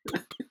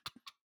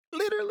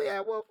 Literally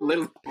at one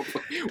point.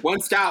 One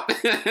stop.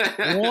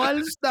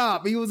 One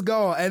stop. He was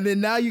gone. And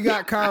then now you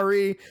got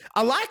Kyrie.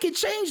 A lot can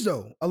change,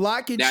 though. A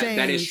lot can change.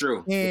 That is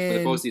true. And, for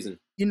the postseason.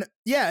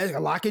 A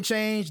lot can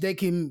change. They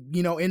can,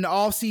 in the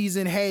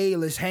offseason, hey,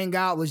 let's hang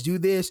out. Let's do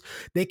this.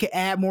 They can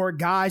add more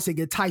guys. They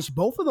can entice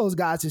both of those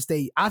guys to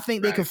stay. I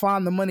think they can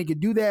find the money to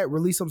do that,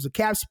 release some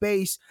cap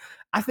space.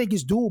 I think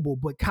it's doable,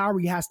 but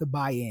Kyrie has to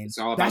buy in. It's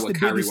all about what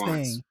Kyrie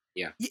wants.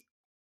 Yeah.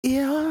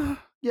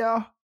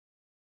 Yeah.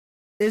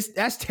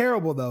 That's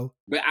terrible though.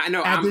 But I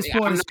know I'm not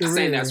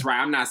saying that's right.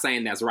 I'm not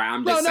saying that's right.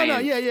 I'm just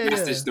saying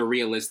that's just the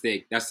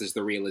realistic. That's just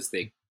the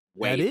realistic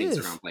way things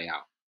are gonna play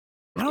out.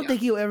 I don't think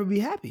he'll ever be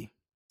happy.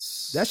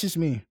 That's just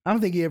me. I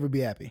don't think he'll ever be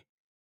happy.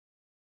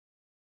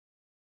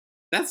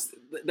 That's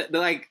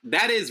like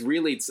that is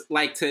really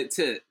like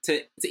to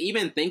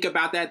even think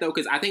about that though,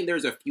 because I think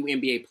there's a few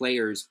NBA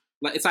players.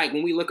 It's like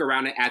when we look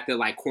around at the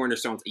like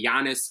cornerstones.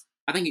 Giannis,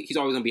 I think he's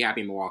always gonna be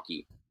happy in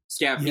Milwaukee.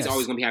 Steph, he's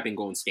always gonna be happy in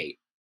Golden State.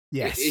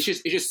 Yes, it's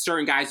just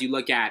certain guys you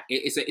look at.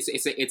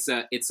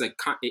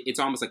 It's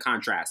almost a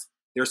contrast.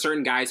 There are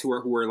certain guys who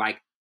are like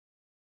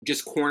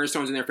just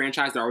cornerstones in their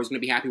franchise. They're always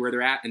going to be happy where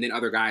they're at, and then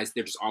other guys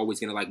they're just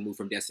always going to like move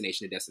from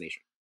destination to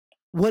destination.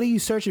 What are you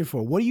searching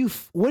for? What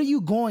are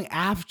you going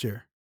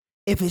after?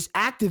 If it's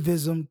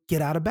activism,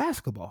 get out of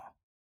basketball.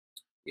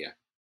 Yeah.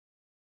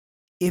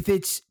 If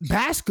it's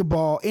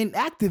basketball and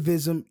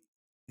activism,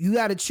 you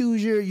got to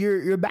choose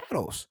your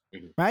battles,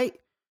 right?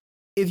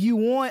 If you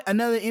want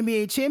another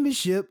NBA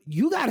championship,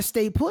 you got to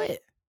stay put.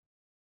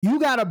 You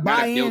got to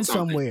buy in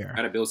somewhere.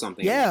 Got to build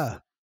something. Yeah.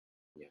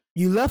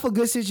 You left a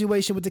good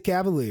situation with the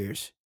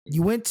Cavaliers.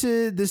 You went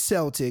to the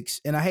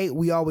Celtics, and I hate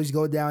we always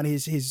go down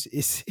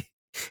his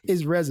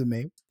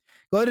resume.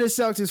 Go to the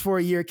Celtics for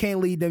a year, can't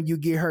lead them. You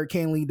get hurt,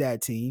 can't lead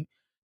that team.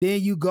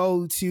 Then you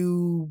go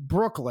to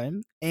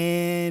Brooklyn,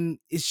 and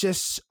it's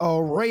just an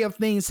array of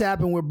things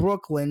happen with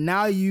Brooklyn.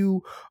 Now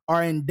you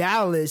are in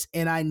Dallas,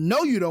 and I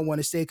know you don't want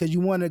to stay because you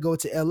want to go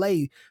to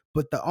LA,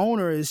 but the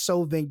owner is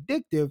so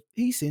vindictive,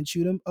 he sent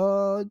you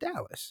to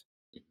Dallas.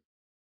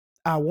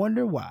 I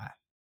wonder why.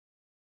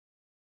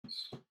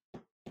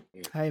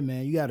 Hey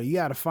man, you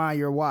gotta find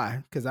your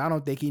why, because I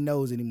don't think he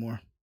knows anymore.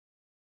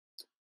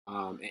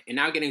 And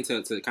now getting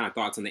to kind of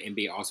thoughts on the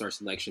NBA All-Star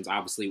selections,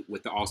 obviously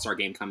with the All-Star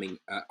game coming,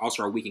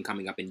 All-Star weekend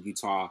coming up in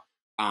Utah,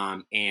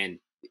 and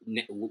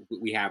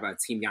we have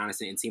Team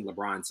Giannis and Team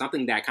LeBron.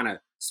 Something that kind of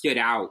stood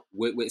out,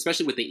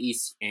 especially with the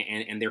East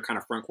and their kind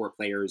of front court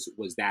players,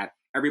 was that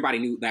everybody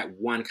knew that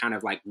one kind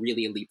of like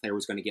really elite player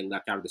was going to get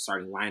left out of the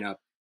starting lineup.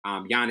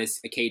 Giannis,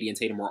 KD, and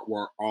Tatum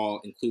were all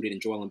included, and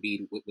Joel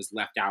Embiid was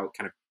left out,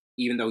 kind of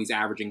even though he's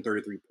averaging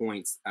 33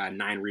 points,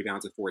 9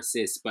 rebounds, and 4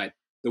 assists, but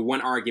the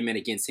one argument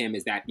against him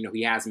is that,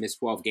 he has missed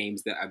 12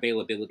 games. The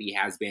availability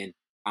has been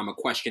a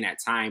question at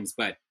times.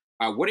 But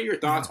what are your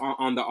thoughts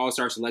on the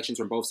All-Star selections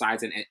from both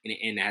sides? And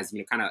has,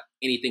 kind of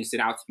anything stood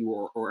out to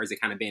you, or has it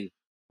kind of been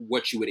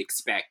what you would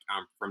expect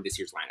from this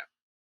year's lineup?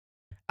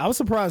 I was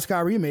surprised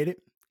Kyrie made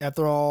it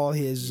after all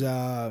his,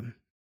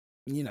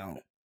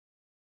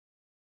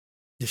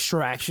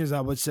 distractions, I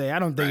would say. I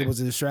don't think it was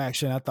a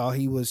distraction. I thought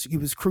he was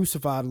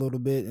crucified a little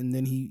bit, and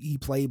then he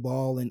played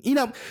ball, and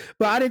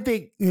but I didn't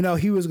think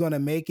he was going to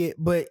make it.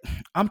 But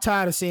I'm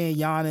tired of seeing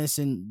Giannis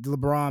and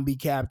LeBron be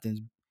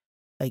captains.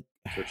 Like,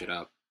 switch it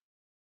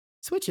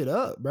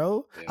up,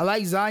 bro. Yeah. I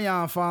like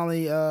Zion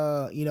finally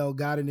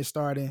got in the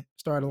starting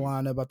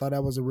lineup. I thought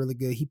that was a really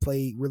good. He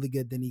played really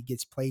good. Then he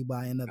gets played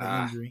by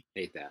another injury.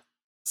 Hate that.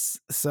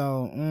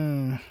 So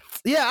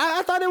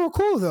I thought they were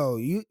cool though.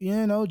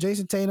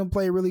 Jason Tatum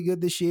played really good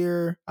this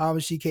year.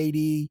 Obviously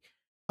KD.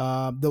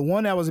 The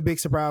one that was a big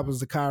surprise was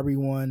the Kyrie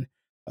one.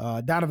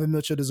 Donovan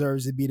Mitchell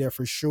deserves to be there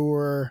for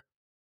sure.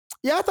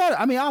 Yeah, I thought.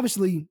 I mean,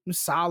 obviously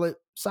solid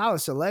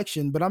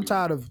selection, but I'm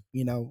tired of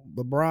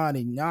LeBron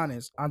and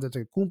Giannis,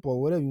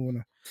 Antetokounmpo, whatever you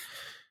want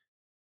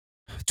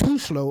to. Too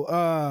slow.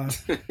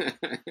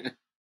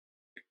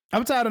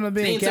 I'm tired of them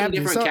being seeing some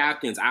captains. different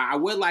captains. I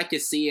would like to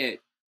see it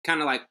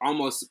kind of like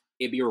almost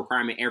it be a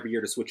requirement every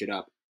year to switch it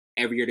up,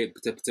 every year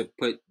to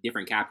put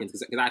different captains,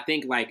 because I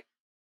think like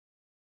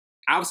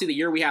obviously the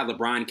year we had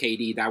LeBron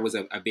KD, that was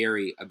a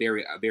very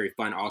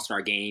fun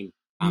All-Star game.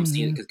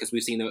 Seeing because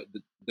we've seen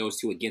those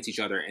two against each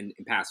other in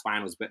past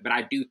finals, but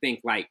I do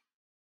think like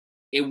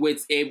it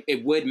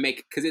would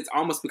make, because it's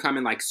almost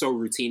becoming like so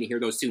routine to hear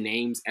those two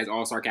names as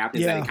All-Star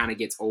captains that it kind of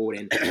gets old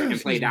and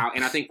played out.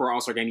 And I think for an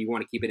All-Star game, you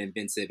want to keep it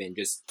inventive and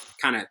just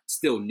kind of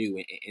still new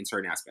in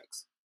certain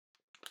aspects.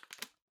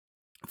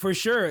 For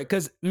sure,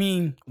 because I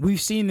mean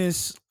we've seen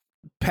this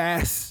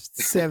past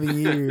 7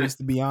 years.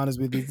 To be honest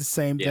with you, it's the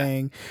same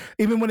thing.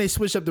 Even when they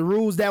switched up the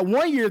rules, that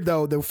one year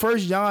though, the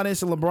first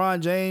Giannis and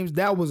LeBron James,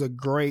 that was a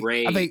great.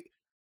 I think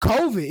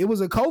COVID. It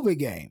was a COVID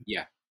game.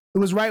 Yeah. It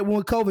was right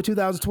when COVID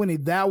 2020.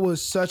 That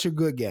was such a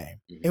good game.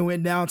 Mm-hmm. It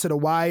went down to the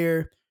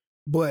wire.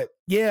 But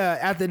yeah,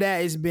 after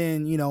that, it's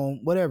been,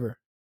 whatever.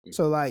 Mm-hmm.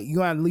 So like you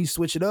gotta at least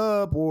switch it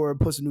up or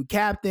put some new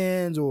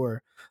captains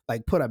or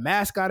like put a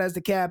mascot as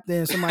the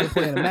captain, somebody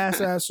put in a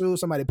mascot suit,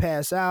 somebody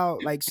pass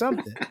out, like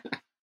something.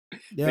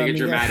 Make it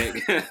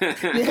dramatic.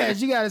 Yeah,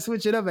 you gotta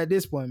switch it up at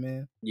this point,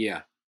 man.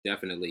 Yeah,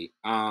 definitely.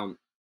 And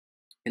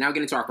now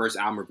get into our first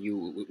album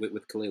review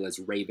with Kalila's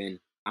Raven.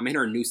 In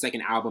her new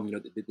second album,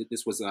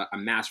 this was a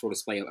masterful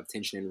display of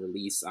tension and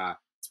release.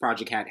 This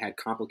project had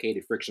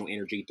complicated frictional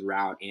energy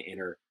throughout, and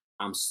her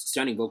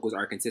stunning vocals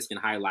are a consistent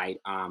highlight,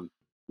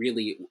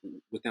 really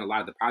within a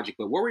lot of the project.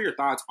 But what were your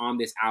thoughts on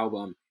this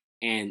album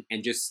and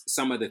just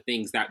some of the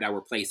things that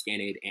were placed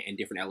in it and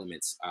different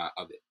elements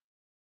of it?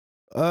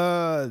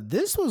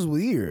 This was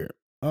weird.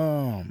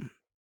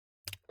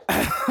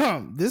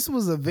 This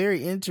was a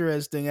very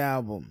interesting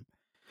album.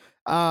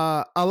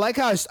 I like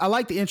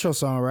the intro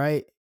song,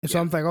 right? And so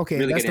I'm like, okay,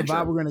 really that's the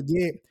vibe we're gonna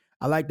get.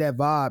 I like that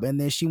vibe.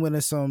 And then she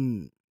went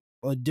to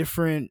a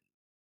different,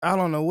 I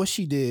don't know what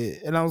she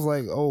did. And I was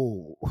like,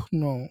 oh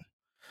no,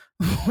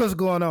 what's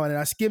going on? And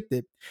I skipped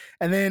it.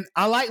 And then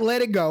I like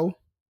Let It Go.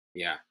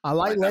 Yeah. I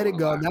like Let It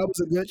Go. That was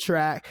a good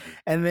track.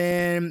 And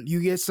then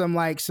you get some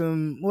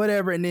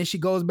whatever. And then she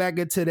goes back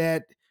into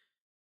that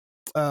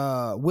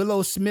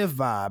Willow Smith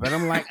vibe. And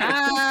I'm like,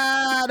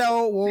 I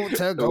don't want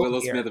to go Willow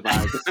Smith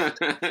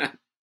vibe.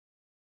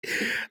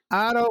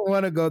 I don't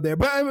want to go there.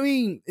 But I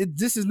mean,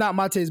 this is not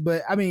my taste,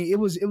 but I mean, it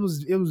was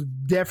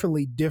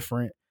definitely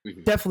different.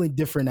 Mm-hmm. Definitely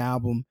different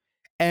album.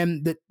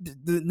 And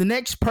the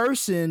next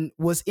person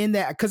was in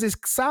that, because it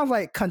sounds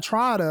like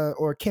Kentrada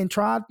or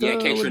Kentrada. Yeah,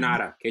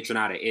 Kaytranada.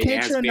 It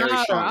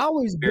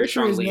has very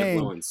strongly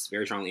influenced.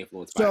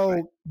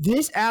 So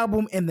this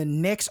album and the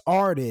next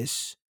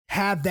artist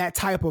have that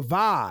type of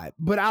vibe.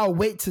 But I'll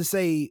wait to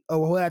say,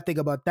 what I think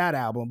about that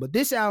album. But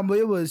this album,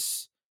 it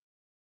was,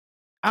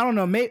 I don't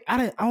know, maybe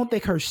I don't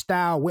think her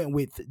style went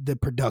with the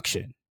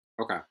production.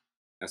 Okay,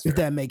 that's fair. If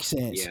that makes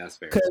sense. Yeah, that's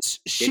fair. Because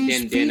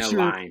she's featured.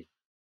 Align.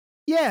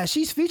 Yeah,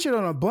 she's featured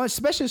on a bunch,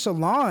 especially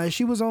Solange.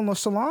 She was on the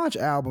Solange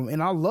album,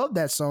 and I love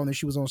that song that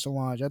she was on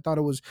Solange.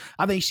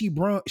 I think she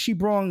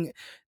brung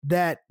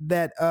that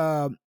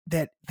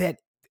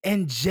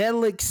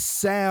angelic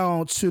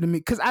sound to me,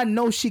 because I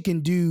know she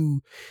can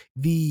do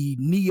the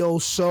neo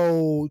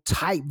soul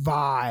type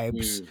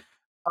vibes.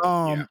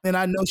 And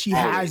I know she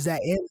has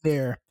that in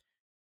there,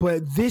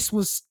 but this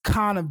was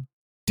kind of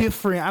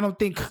different. I don't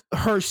think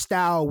her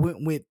style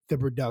went with the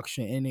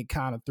production, and it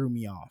kind of threw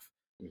me off.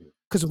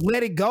 Because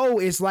Let It Go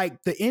is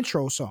like the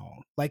intro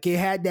song. Like it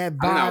had that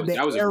vibe.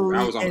 That was a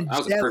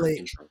perfect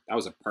intro. That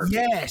was a perfect.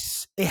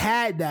 Yes, it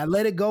had that.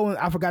 Let It Go.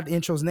 I forgot the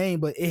intro's name,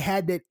 but it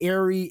had that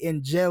airy,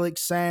 angelic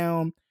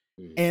sound.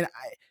 And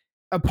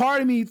a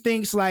part of me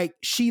thinks like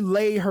she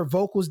laid her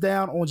vocals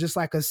down on just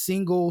like a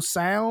single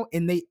sound,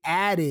 and they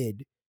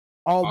added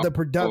all the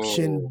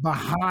production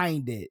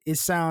behind it. It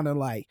sounded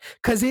like,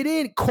 because it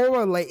didn't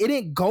correlate. It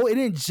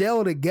didn't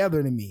gel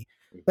together to me.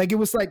 Like it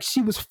was like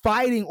she was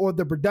fighting, or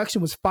the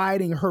production was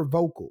fighting her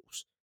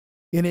vocals,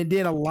 and it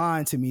didn't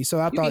align to me.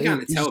 So I thought you can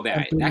kind of tell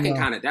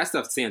that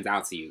stuff stands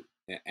out to you.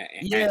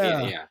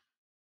 Yeah.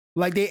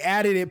 Like they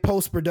added it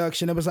post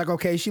production. It was like,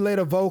 okay, she laid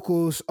her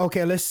vocals.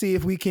 Okay, let's see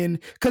if we can,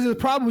 because it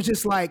probably was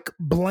just like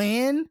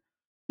bland,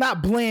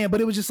 not bland, but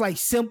it was just like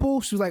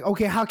simple. She was like,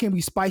 okay, how can we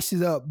spice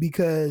it up?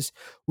 Because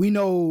we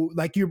know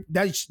like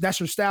that's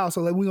your style.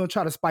 So like we're gonna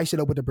try to spice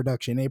it up with the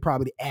production. They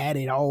probably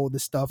added all the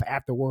stuff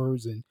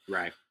afterwards, and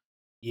right.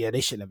 Yeah,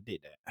 they shouldn't have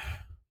did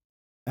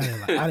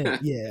that. I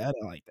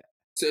didn't like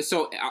that.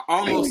 So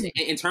almost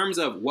in terms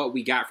of what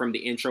we got from the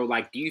intro,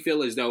 like, do you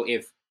feel as though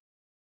if,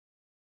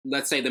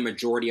 let's say, the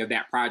majority of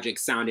that project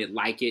sounded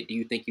like it, do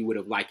you think you would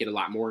have liked it a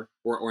lot more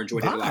or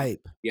enjoyed it a lot?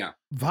 Yeah.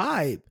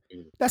 Vibe.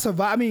 That's a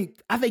vibe. I mean,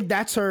 I think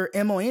that's her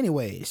MO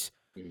anyways.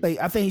 Like,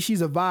 I think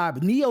she's a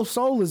vibe. Neo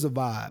soul is a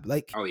vibe.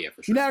 Like, oh yeah,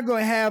 for sure. You're not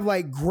going to have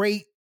like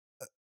great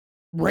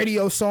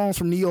radio songs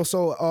from neo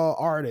soul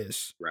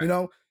artists,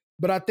 right.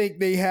 But I think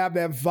they have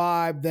that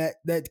vibe,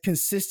 that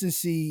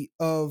consistency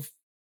of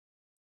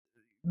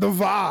the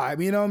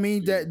vibe, you know what I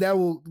mean? That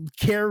will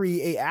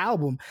carry a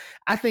album.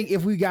 I think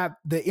if we got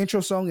the intro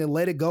song and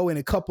Let It Go and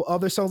a couple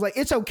other songs, like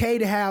it's okay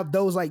to have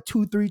those like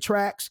 2-3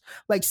 tracks,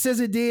 like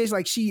SZA did.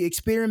 Like she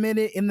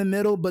experimented in the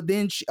middle, but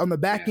then on the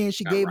back end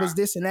she gave us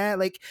this and that.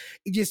 Like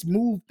it just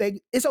moved.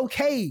 It's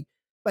okay.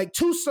 Like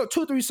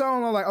 2-3 songs,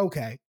 I'm like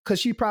okay, because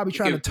she probably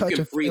trying to touch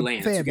a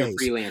fan base.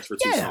 Freelance for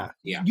 2 songs.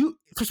 Yeah, you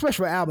especially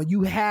for an album,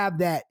 you have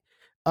that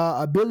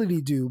ability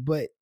to do,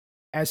 but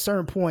at a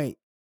certain point.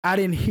 I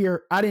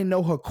didn't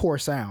know her core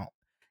sound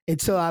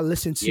until I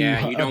listened to.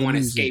 Yeah, you don't want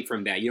to escape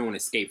from that. You don't want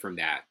to escape from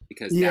that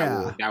because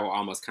that will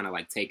almost kind of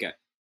like take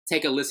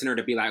a listener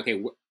to be like,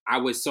 okay, I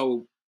was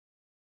so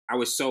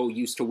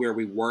used to where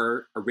we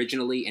were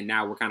originally, and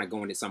now we're kind of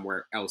going to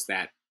somewhere else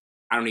that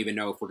I don't even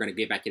know if we're going to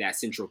get back to that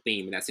central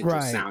theme and that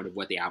central sound of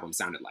what the album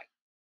sounded like.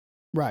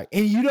 Right,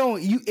 and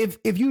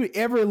if you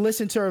ever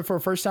listen to her for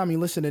the first time, you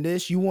listen to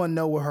this, you want to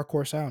know what her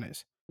core sound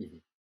is. Mm-hmm.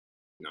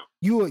 No.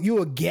 You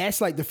will guess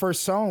like the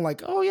first song,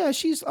 like, oh yeah,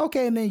 she's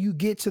okay. And then you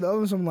get to the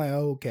others, I'm like,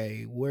 oh,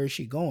 okay, where is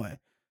she going?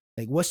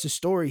 Like, what's the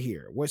story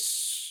here?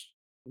 What's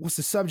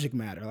the subject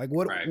matter? Like,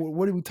 what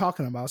are we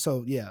talking about?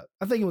 So yeah,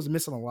 I think it was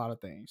missing a lot of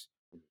things.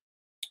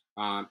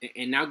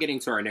 And now getting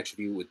to our next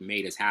review with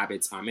Made Us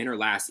Habits. In her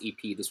last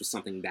EP, this was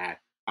something that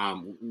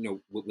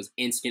was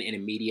instant and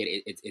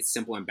immediate. It's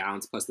simple and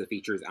balanced. Plus the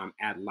features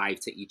add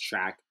life to each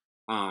track.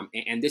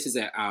 And this is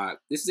an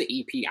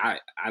EP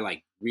I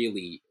like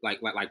really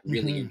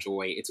really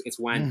enjoy. It's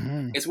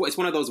one it's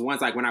one of those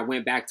ones like when I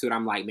went back to it,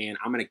 I'm like, man,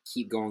 I'm gonna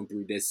keep going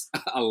through this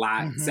a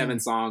lot. 7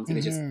 songs, and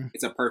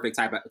it's a perfect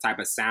type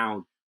of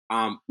sound.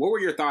 What were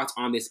your thoughts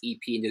on this EP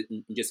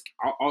and just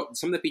all,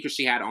 some of the features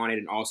she had on it,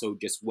 and also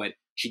just what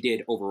she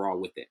did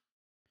overall with it?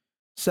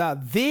 So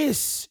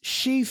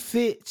she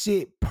fits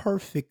it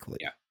perfectly.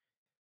 Yeah,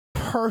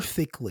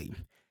 perfectly,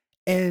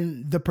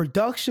 and the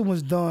production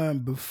was done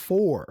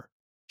before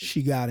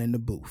she got in the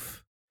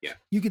booth. Yeah.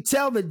 You could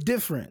tell the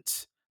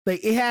difference.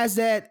 Like it has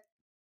that,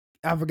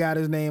 I forgot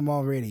his name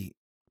already.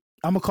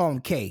 I'm gonna call him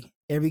K.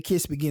 Every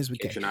kiss begins with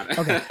K.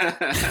 Okay.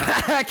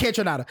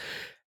 Kaytranada.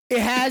 It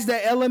has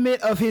that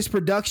element of his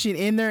production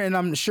in there, and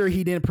I'm sure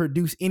he didn't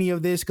produce any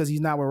of this because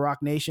he's not with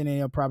Roc Nation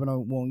and he probably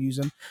won't use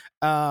him.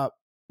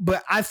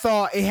 But I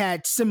thought it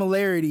had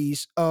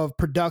similarities of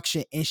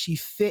production and she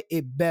fit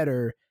it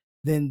better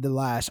than the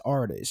last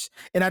artist.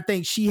 And I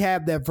think she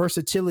had that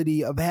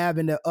versatility of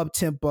having the up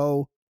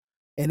tempo,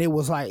 and it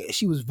was like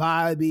she was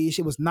vibey,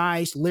 she was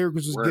nice,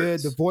 lyrics was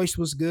good, the voice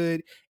was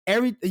good.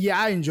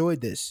 I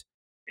enjoyed this.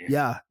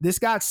 Yeah, this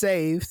got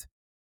saved.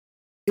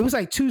 It was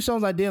like 2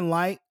 songs I didn't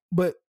like,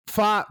 but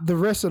the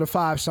rest of the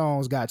 5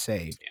 songs got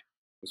saved.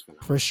 Yeah,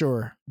 for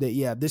sure.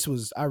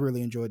 I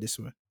really enjoyed this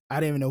one. I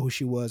didn't even know who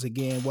she was.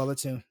 Again,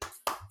 Wellington.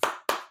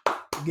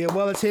 Get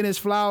Wellington his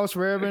flowers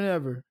forever and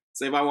ever.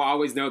 So everybody will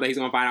always know that he's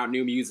gonna find out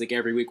new music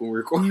every week when we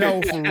record.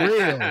 No, for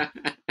real.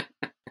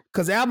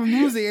 Because Apple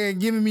Music ain't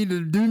giving me the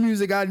new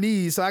music I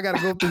need, so I got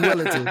to go through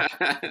Wellington.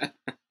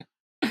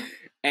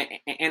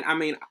 and I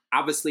mean,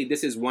 obviously,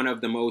 this is one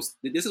of the most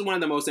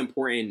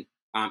important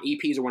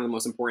EPs are one of the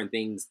most important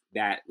things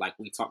that like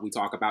we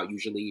talk about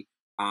usually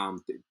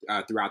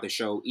throughout the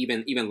show.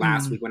 Even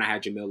last week when I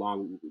had Jamil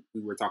on,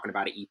 we were talking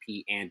about an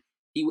EP, and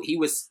he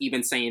was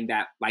even saying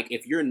that like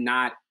if you're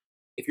not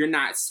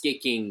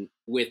sticking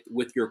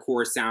with your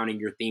core sound and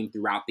your theme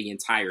throughout the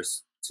entire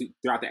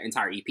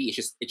EP,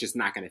 it's just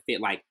not going to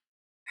fit. Like,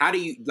 how do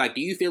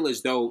you feel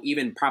as though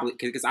even probably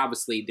because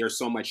obviously there's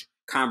so much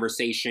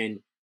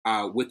conversation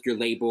with your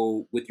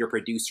label, with your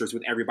producers,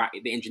 with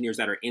everybody, the engineers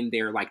that are in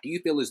there, like, do you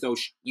feel as though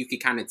you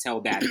could kind of tell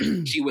that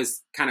she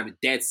was kind of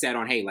dead set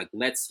on, hey, like,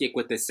 let's stick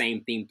with the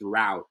same theme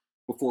throughout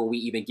before we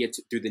even get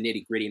through the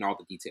nitty gritty and all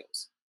the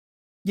details?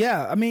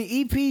 Yeah, I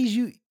mean,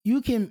 EPs,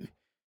 you can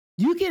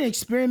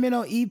experiment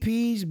on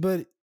EPs,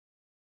 but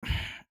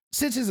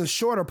since it's a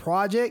shorter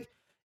project,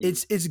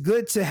 it's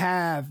good to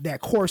have that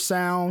core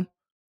sound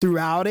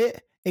throughout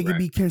it. It can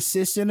be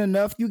consistent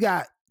enough.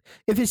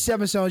 If it's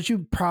 7 songs,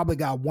 you probably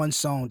got 1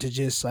 song to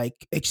just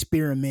like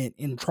experiment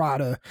and try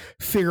to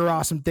figure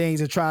out some things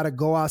and try to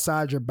go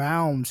outside your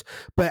bounds.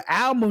 But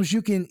albums,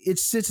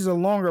 since it's a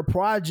longer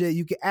project,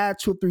 you can add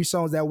 2 or 3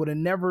 songs that would have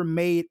never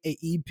made an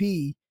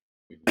EP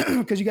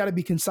because you got to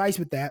be concise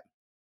with that.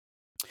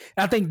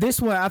 And I think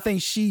this one,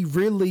 she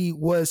really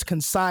was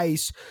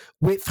concise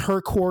with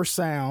her core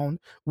sound,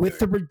 with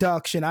the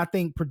production. I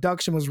think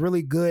production was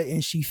really good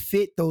and she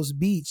fit those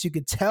beats. You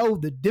could tell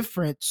the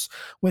difference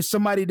when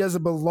somebody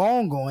doesn't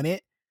belong on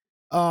it.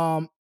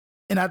 And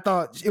I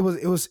thought it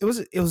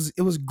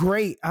was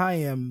great.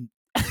 I'm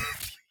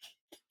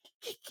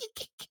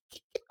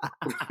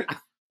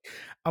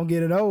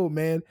getting old,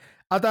 man.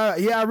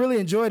 I really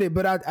enjoyed it,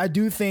 but I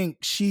do think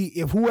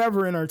if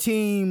whoever in our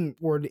team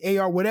or the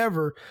AR,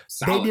 whatever,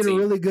 they did a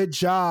really good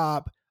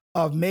job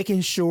of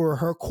making sure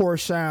her core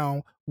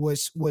sound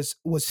was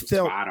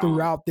felt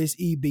throughout this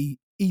EP.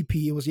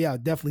 It was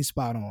definitely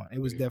spot on. It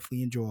was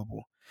definitely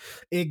enjoyable.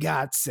 It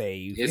got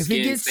saved. If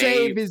it gets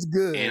saved, it's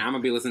good. And I'm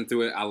gonna be listening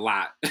to it a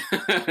lot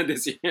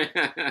this year.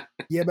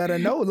 Yeah, but I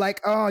know. Like,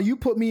 you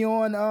put me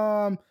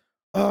on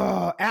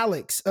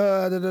Alex.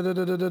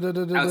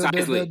 Alex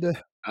Isley.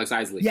 Alex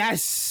Isley.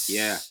 Yes.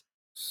 Yeah.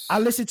 I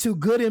listened to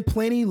Good and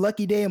Plenty,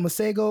 Lucky Day and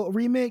Masego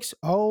remix.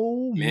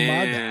 Oh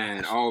Man.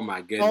 my gosh. Oh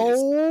my goodness.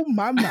 Oh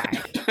my.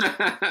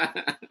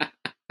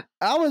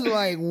 I was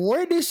like,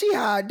 where did she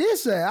hide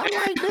this at? I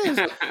like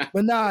this.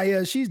 But nah,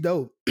 yeah, she's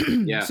dope.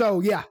 Yeah.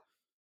 So yeah.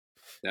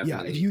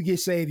 Definitely. Yeah, if you get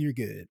saved, you're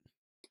good.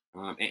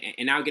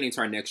 And now getting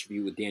to our next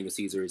review with Daniel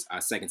Caesar's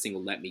second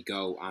single, Let Me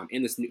Go.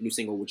 In this new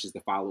single, which is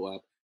the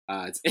follow-up,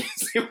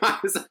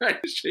 Savon's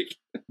already shaking.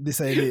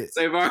 This ain't it.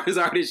 Savon's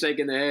already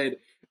shaking the head.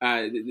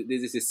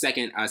 This is his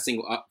second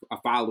single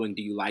following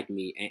Do You Like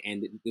Me?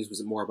 And this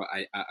was more of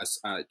a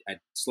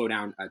slow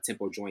down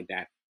tempo joint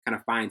that kind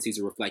of finds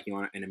Caesar reflecting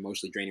on an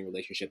emotionally draining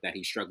relationship that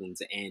he's struggling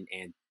to end.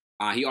 And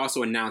he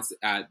also announced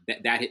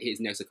that his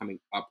next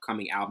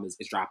upcoming album is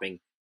dropping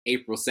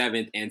April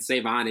 7th. And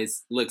Savon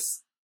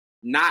looks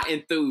not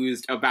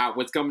enthused about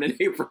what's coming in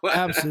April.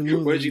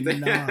 Absolutely what did you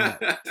think?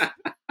 not.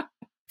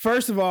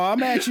 First of all, I'm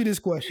gonna ask you this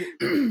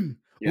question.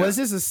 Yeah. Was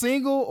this a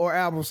single or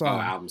album song?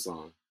 Oh, album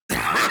song.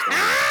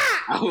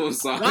 Album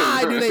song.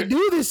 Why do they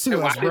do this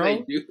to us, bro? Why do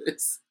they do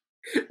this?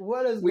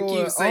 What is we going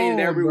on, keep saying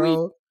it every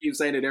bro? week. Keep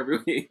saying it every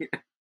week.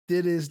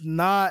 It is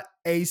not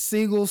a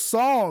single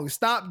song.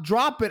 Stop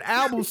dropping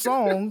album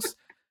songs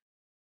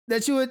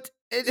that you would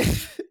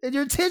and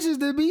your intentions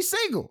to be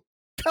single.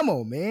 Come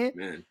on,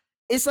 man.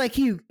 It's like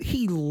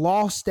he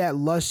lost that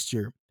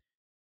luster.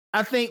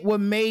 I think what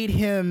made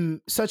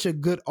him such a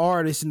good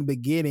artist in the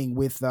beginning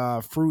with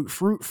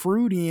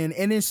Fruitian,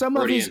 and in some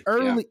of his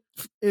early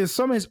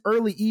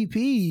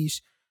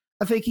EPs,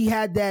 I think he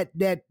had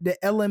the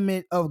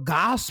element of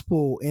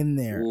gospel in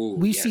there. Ooh,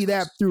 we see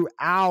that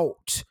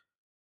throughout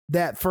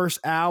that first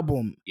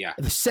album. Yeah.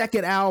 The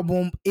second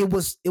album, it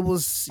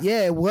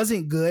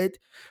wasn't good.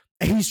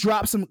 He's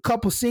dropped some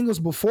couple singles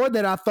before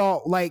that. I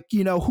thought, like,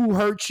 Who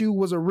Hurt You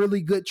was a really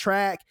good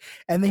track.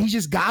 And then he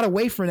just got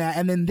away from that.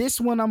 And then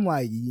this one, I'm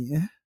like,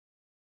 yeah,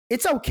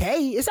 it's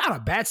okay. It's not a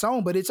bad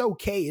song, but it's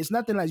okay. It's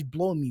nothing that's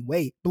blowing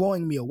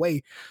me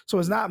away. So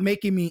it's not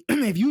making me,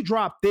 if you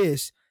drop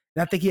this,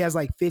 and I think he has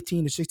like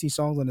 15 to 16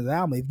 songs on his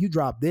album. If you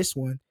drop this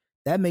one,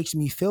 that makes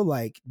me feel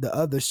like the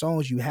other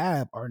songs you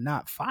have are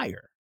not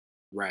fire.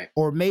 Right.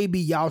 Or maybe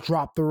y'all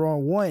dropped the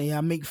wrong one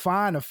and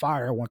find a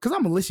fire one. Because I'm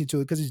going to listen to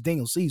it because it's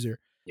Daniel Caesar.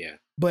 Yeah.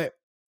 But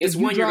it's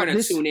one you're going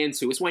to tune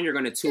into. It's one you're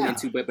going to tune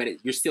into, but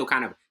you're still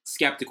kind of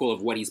skeptical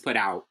of what he's put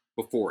out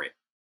before it.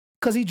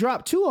 Because he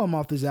dropped 2 of them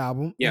off his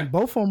album. Yeah. And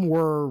both of them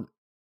were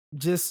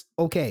just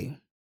okay.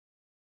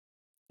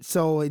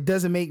 So it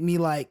doesn't make me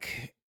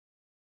like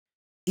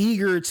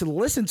eager to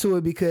listen to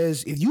it,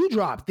 because if you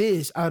drop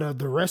this out of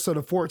the rest of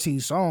the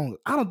 14 songs,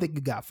 I don't think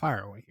you got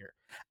fire on here.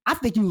 I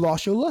think you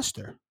lost your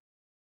luster.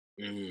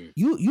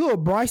 You're a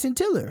Bryson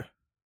Tiller.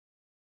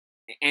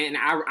 And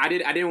I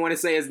didn't want to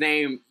say his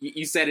name.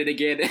 You said it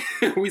again.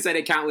 We said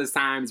it countless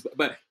times.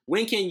 But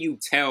when can you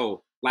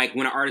tell, like,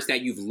 when an artist that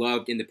you've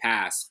loved in the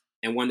past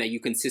and one that you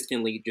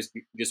consistently just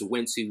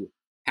went to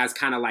has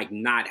kind of like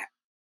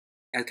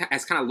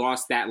has kind of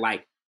lost that,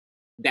 like,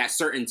 that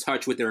certain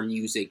touch with their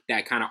music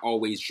that kind of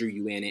always drew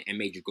you in and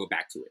made you go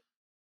back to it?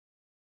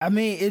 I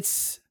mean,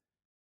 it's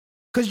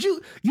because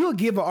you'll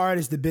give an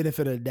artist the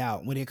benefit of the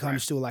doubt when it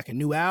comes to like a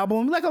new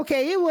album. Like,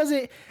 okay, it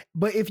wasn't,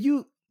 but if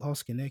you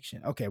lost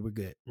connection, okay, we're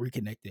good,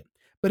 reconnected.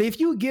 But if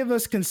you give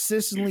us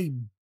consistently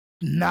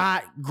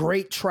not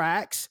great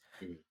tracks,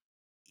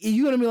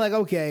 you're gonna be like,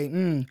 okay.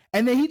 And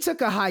then he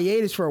took a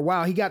hiatus for a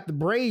while. He got the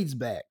braids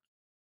back.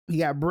 He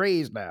got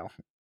braids now.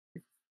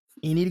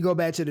 You need to go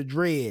back to the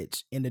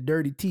dreads and the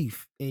dirty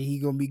teeth, and he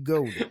gonna be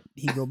golden.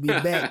 He gonna be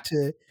back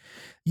to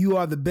You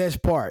Are the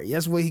Best Part.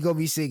 That's what he gonna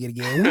be singing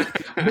again.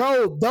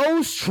 Bro,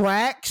 those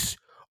tracks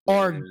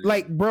are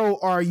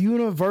are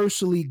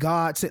universally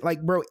God.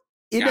 Like, bro,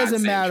 it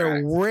doesn't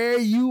matter tracks. Where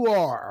you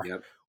are.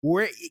 Yep.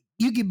 Where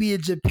you could be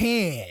in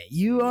Japan.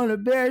 You on the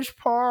best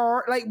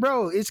part. Like,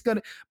 bro, it's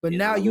gonna, but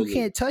now you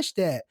can't touch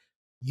that.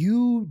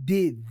 You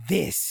did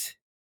this.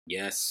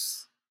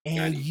 Yes.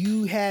 And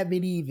you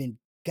haven't even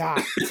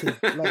got to,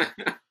 like,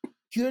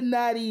 you're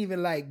not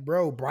even like,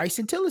 bro,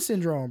 Bryson Tiller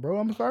syndrome, bro.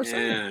 I'm sorry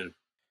saying.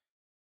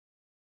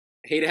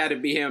 Hate it had to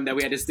be him that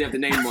we had to step the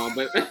name on,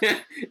 but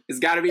it's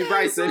got to be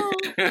Bryson.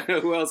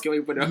 Who else can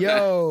we put on?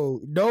 Yo,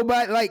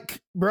 nobody,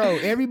 like, bro,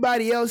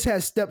 everybody else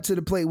has stepped to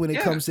the plate when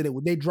it comes to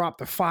that. They dropped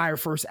the fire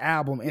first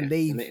album and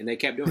they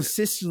kept doing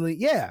consistently,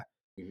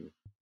 it.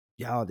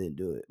 Y'all didn't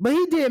do it. But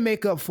he did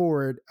make up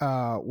for it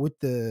with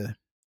the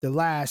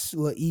last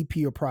little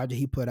EP or project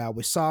he put out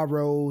with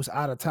Sorrows,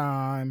 Out of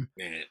Time.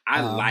 Man,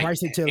 I like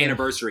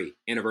Anniversary.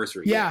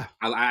 Yeah.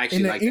 I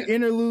actually like that.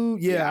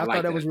 Interlude. Yeah, I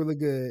thought that was really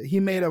good. He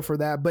made up for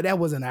that, but that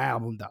was an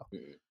album, though.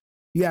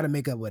 You got to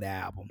make up with an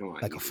album,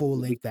 like a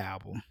full-length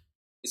album.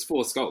 It's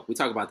full scope. We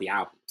talk about the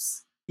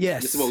albums.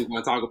 Yes. This is what we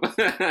want to talk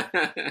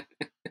about.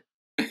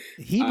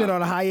 He been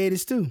on a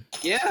hiatus, too.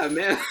 Yeah,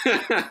 man.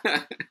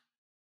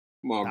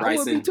 Come on, Bryson. I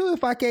would be, too,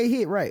 if I can't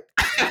hit right.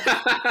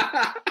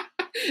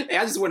 Hey,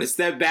 I just want to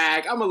step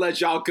back. I'm gonna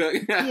let y'all cook.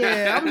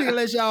 Yeah, I'm gonna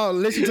let y'all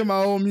listen to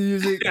my own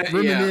music,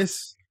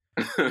 reminisce.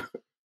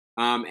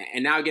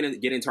 And now get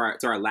into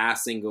our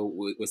last single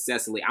with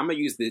Cecily. I'm gonna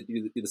use the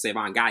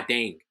Savon. God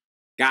dang.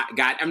 God,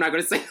 I'm not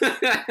gonna say.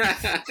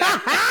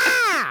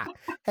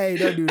 Hey,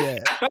 don't do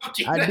that.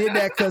 I did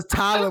that because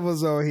Tyler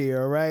was on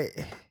here. All right,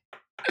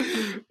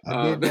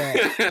 I did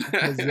that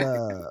because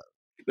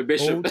the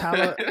Bishop, old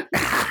Tyler,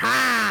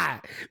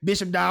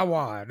 Bishop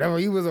Dawan.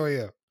 He was on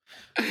here.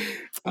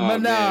 But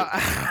now,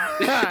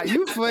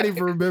 you funny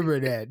for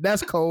remembering that.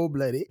 That's cold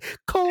blooded.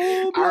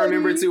 Cold blooded. I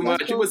remember too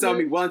much. You would tell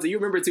me once, and you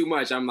remember too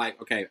much. I'm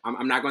like, okay,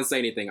 I'm not gonna say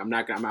anything. I'm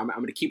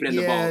gonna keep it in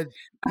the vault.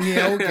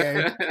 Yeah,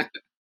 okay.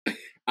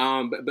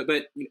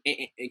 But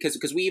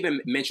because we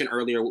even mentioned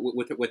earlier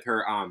with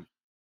her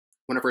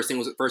one of her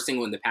first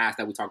single in the past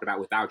that we talked about,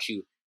 Without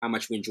You, how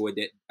much we enjoyed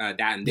that,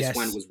 and this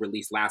one was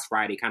released last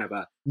Friday, kind of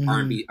a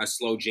R&B, a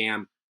slow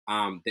jam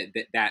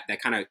that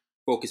kind of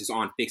focuses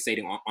on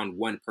fixating on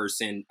one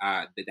person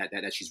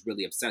that she's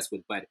really obsessed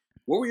with. But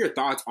what were your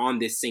thoughts on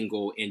this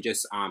single? And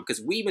just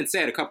because we even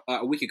said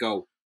a week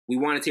ago we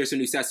wanted to hear some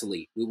new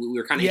Cecily. We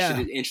were kind of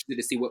interested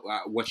to see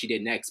what she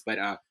did next. But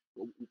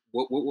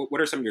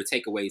what are some of your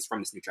takeaways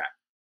from this new track?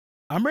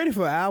 I'm ready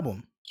for an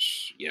album.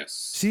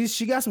 Yes.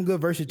 She got some good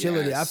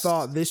versatility. Yes. I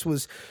thought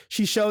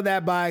she showed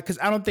that because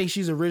I don't think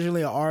she's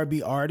originally an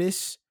R&B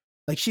artist.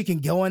 Like, she can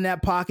go in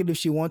that pocket if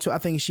she wants to. I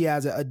think she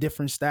has a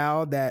different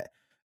style that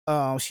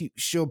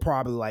she'll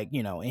probably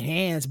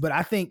enhance, but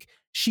I think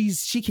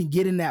she can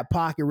get in that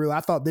pocket real.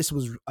 I thought this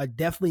was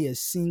definitely a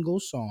single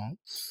song.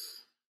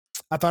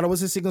 I thought it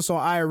was a single song.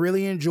 I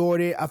really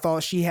enjoyed it. I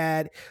thought she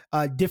had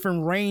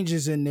different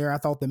ranges in there. I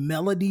thought the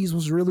melodies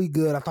was really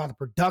good. I thought the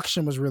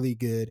production was really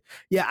good.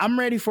 Yeah, I'm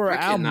ready for an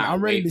album.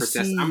 I'm ready to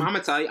see. I'm gonna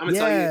tell you.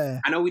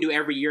 I know we do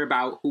every year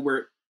about who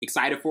we're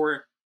excited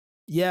for.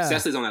 Yeah,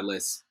 Cecily's on that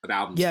list of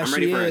albums. Yeah, I'm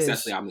ready for a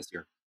Cecily album this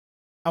year.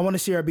 I want to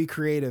see her be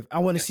creative. I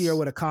want to see her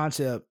with a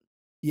concept.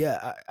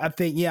 Yeah, I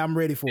think I'm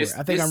ready for it.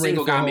 I think I'm ready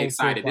for it. This single got me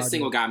excited. This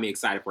single got me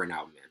excited for an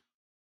album,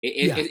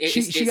 man.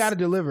 She got to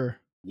deliver.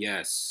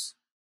 Yes,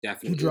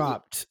 definitely. He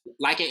dropped.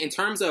 Like, in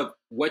terms of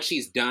what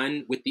she's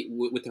done with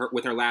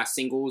her last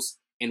singles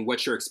and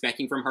what you're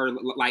expecting from her,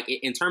 like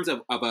in terms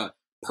of a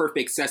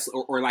perfect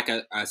Cecily or like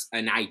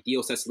an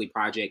ideal Cecily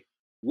project,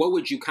 what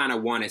would you kind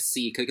of want to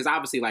see? Because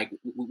obviously, like,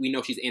 we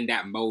know she's in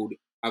that mode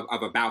of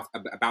about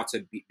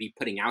to be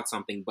putting out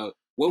something, but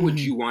what would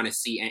you want to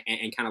see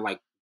and kind of like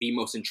be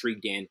most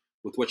intrigued in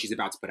with what she's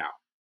about to put out?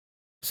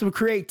 Some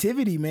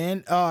creativity,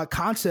 man.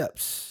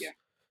 Concepts. Yeah.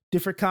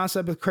 Different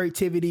concept of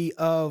creativity,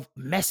 of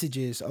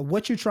messages, of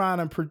what you're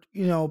trying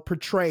to,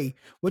 portray,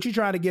 what you're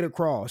trying to get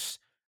across.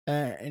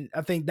 And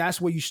I think that's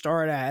where you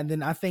start at. And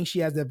then I think she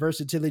has the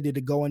versatility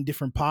to go in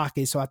different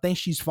pockets. So I think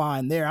she's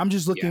fine there. I'm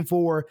just looking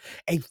for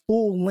a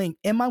full length.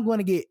 Am I going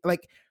to get,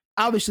 like,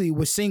 obviously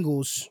with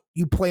singles,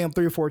 you play them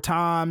 3 or 4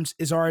 times.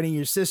 It's already in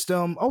your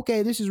system.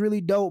 Okay, this is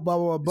really dope, blah,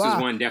 blah, blah. This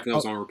is one definitely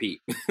was on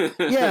repeat.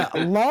 Yeah,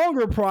 a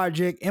longer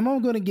project. Am I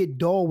going to get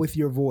dull with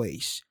your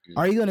voice? Mm-hmm.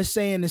 Are you going to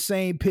stay in the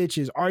same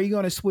pitches? Are you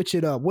going to switch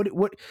it up?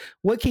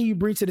 What can you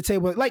bring to the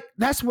table? Like,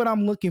 that's what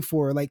I'm looking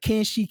for. Like,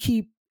 can she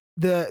keep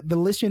the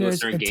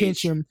listener's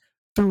attention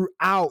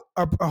throughout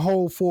a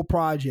whole full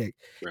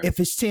project? Right. If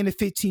it's 10 to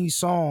 15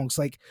 songs,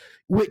 like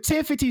with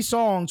 10, 15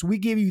 songs, we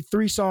give you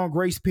 3-song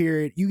grace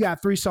period. You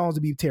got 3 songs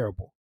to be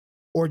terrible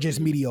or just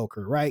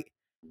mediocre, right?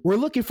 We're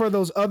looking for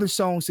those other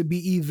songs to be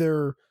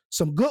either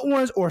some good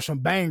ones or some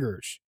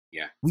bangers.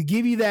 Yeah. We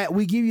give you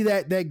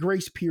that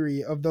grace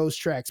period of those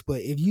tracks.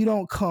 But if you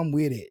don't come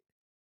with it,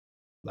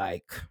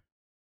 like,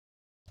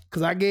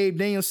 because I gave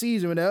Daniel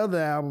Caesar in the other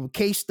album,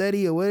 Case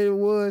Study or what it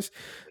was,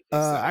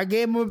 I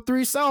gave him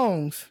 3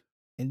 songs.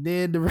 And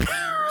then they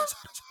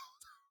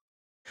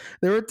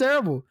were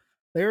terrible.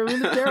 They were really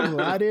terrible.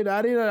 I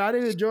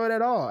didn't enjoy it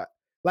at all.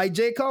 Like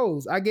J.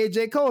 Cole's. I gave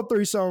J. Cole a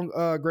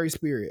 3-song grace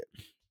period.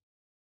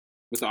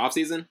 With the off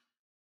season?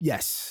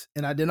 Yes.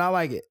 And I did not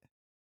like it.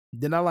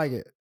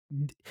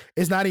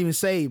 It's not even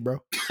saved, bro.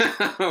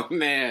 Oh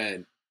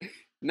man.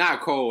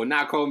 Not Cole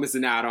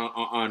missing out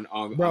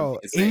on bro.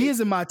 He is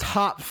in my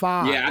top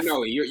 5. Yeah, I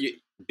know. You're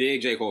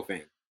big J. Cole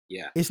fan.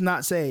 Yeah. It's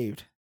not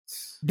saved.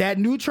 That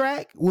new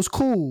track was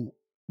cool,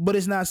 but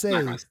it's not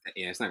saved.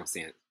 It's not gonna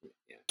stand.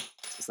 Yeah,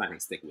 it's not gonna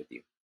stick with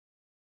you.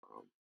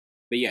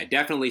 But yeah,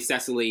 definitely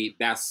Cecily.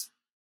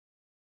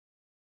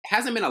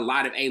 Hasn't been a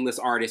lot of A-list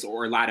artists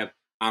or a lot of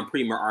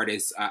premier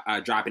artists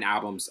dropping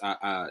albums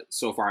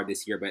so far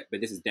this year, but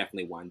this is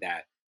definitely one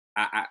that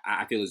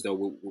I feel as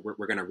though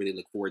we're gonna really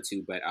look forward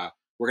to. But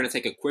we're gonna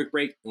take a quick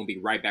break and we'll be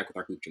right back with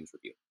our Hoop Dreams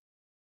review.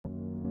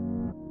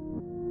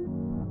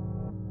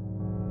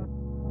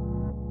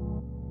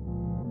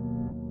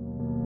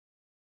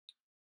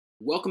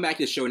 Welcome back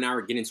to the show. Now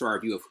we're getting to our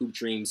review of Hoop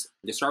Dreams.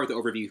 To start with the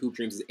overview, Hoop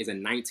Dreams is a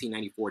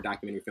 1994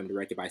 documentary film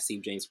directed by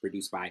Steve James,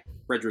 produced by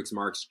Fredericks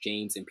Marks,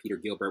 James, and Peter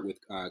Gilbert with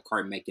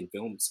Cart Menken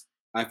Films.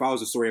 It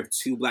follows the story of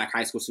 2 Black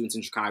high school students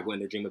in Chicago and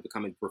their dream of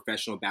becoming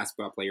professional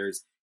basketball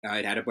players.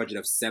 It had a budget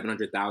of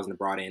 $700,000 and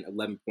brought in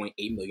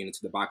 $11.8 million into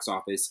the box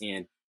office.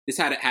 And this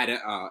had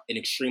an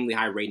extremely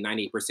high rate,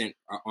 98%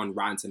 on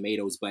Rotten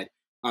Tomatoes. But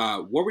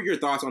what were your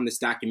thoughts on this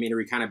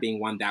documentary, kind of being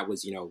one that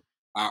was,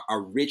 a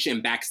rich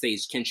and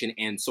backstage tension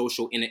and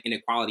social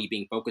inequality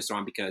being focused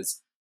on,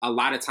 because a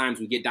lot of times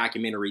we get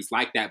documentaries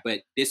like that,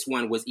 but this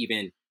one was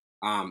even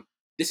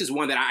this is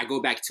one that I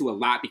go back to a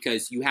lot,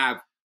 because you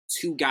have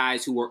two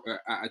guys who are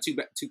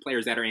two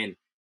players that are in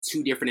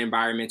two different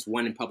environments,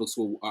 one in public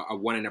school,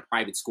 one in a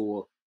private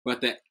school, but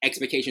the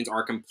expectations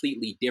are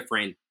completely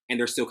different, and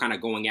they're still kind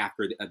of going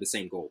after the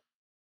same goal.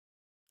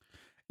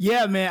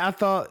 Yeah, man. I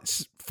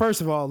thought,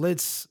 first of all,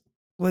 let's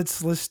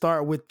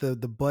start with the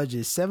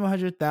budget.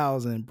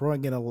 700,000,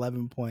 brought in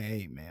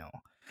 11.8 mil.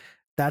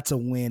 That's a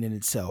win in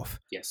itself.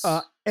 Yes.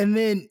 And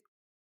then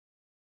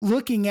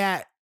looking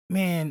at,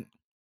 man,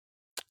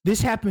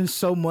 this happened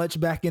so much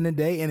back in the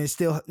day, and it's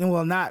still,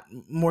 well, not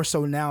more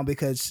so now,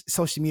 because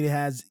social media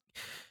has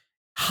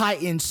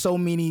heightened so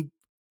many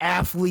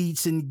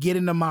athletes and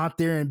getting them out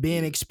there and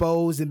being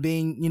exposed and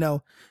being,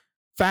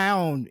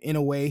 found in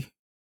a way.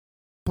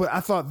 But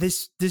I thought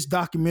this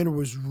documentary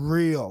was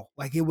real.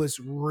 Like, it was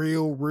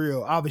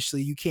real.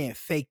 Obviously, you can't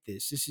fake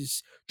this. This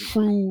is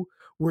true.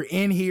 We're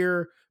in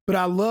here. But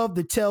I love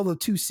the tale of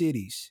two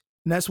cities.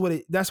 And that's what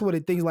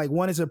it thinks like.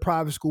 One is a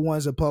private school, one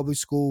is a public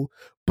school.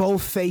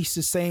 Both face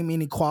the same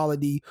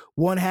inequality.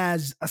 One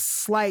has a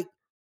slight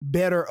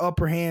better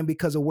upper hand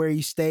because of where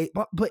he stayed.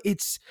 But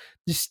it's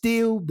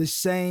still the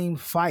same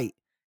fight.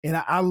 And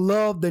I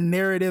love the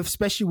narrative,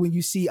 especially when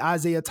you see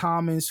Isaiah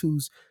Thomas,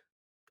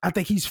 I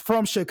think he's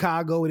from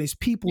Chicago, and his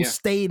people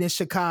stayed in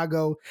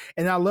Chicago.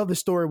 And I love the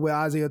story with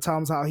Isaiah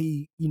Thomas, how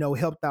he,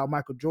 helped out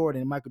Michael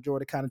Jordan, and Michael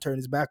Jordan kind of turned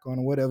his back on him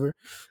or whatever.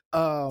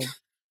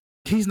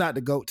 He's not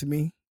the GOAT to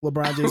me.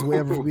 LeBron James will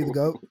ever be the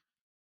GOAT.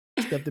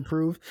 Step to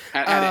prove.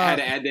 Had to add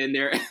that in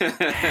there.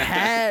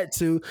 Had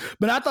to.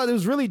 But I thought it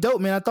was really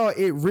dope, man. I thought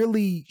it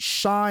really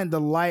shined the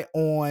light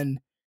on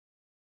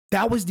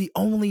that was the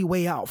only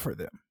way out for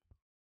them.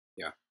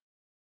 Yeah.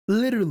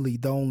 Literally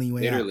the only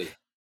way out.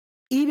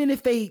 Even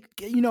if they,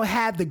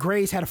 had the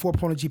grades, had a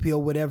 4.0 GPA or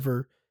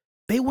whatever,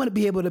 they wouldn't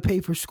be able to pay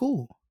for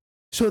school.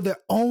 So the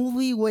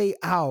only way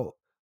out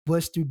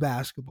was through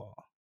basketball.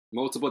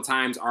 Multiple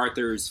times,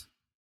 Arthur's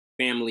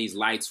family's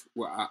lights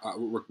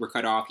were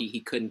cut off.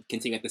 He couldn't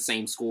continue at the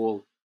same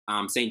school,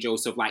 St.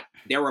 Joseph. Like,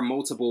 there were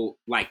multiple,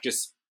 like,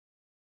 just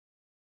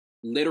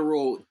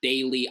literal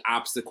daily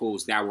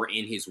obstacles that were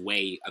in his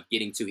way of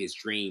getting to his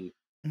dream,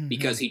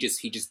 because he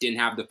just didn't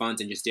have the funds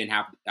and just didn't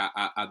have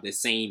the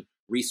same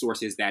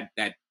resources that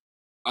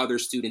other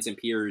students and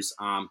peers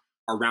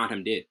around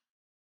him did.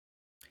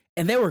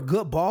 And they were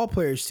good ball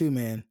players too,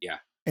 man. Yeah.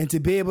 And to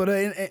be able to,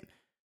 and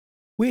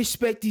we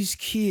expect these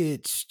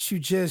kids to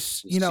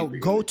just,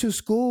 go to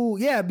school.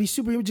 Yeah, be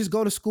superhuman, just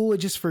go to school and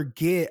just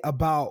forget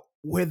about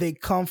where they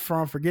come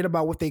from, forget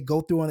about what they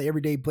go through on the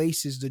everyday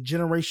basis, the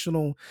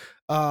generational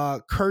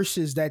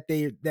curses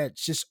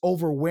that's just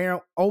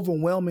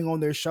overwhelming on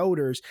their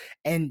shoulders,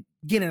 and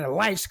getting the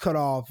lights cut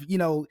off,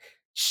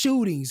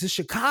 shootings in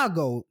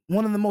Chicago,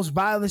 one of the most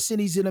violent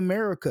cities in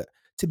America,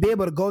 to be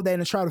able to go there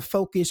and try to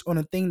focus on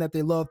a thing that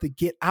they love to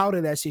get out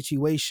of that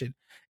situation.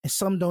 And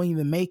some don't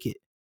even make it.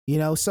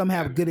 Some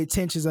have good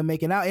intentions of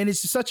making out. And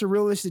it's such a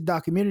realistic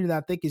documentary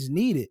that I think is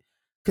needed.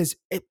 Because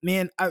it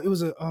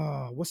was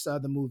what's the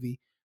other movie?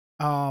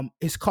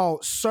 It's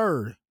called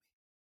Sir.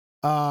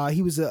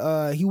 He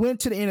went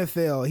to the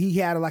NFL. He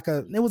had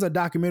it was a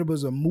documentary, but it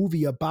was a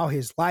movie about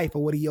his life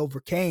and what he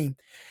overcame.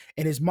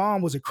 And his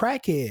mom was a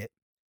crackhead.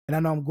 And I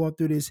know I'm going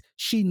through this.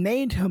 She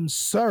named him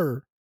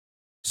Sir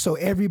so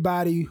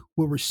everybody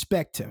would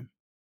respect him.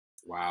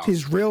 Wow.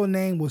 His real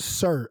name was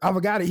Sir. I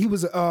forgot it. He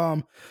was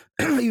either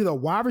a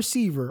wide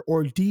receiver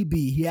or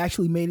DB. He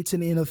actually made it to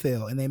the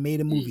NFL, and they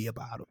made a movie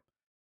about him.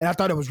 And I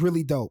thought it was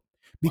really dope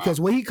because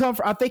where he come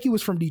from, I think he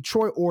was from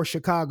Detroit or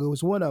Chicago. It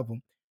was one of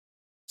them.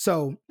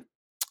 So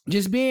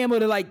just being able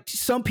to,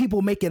 some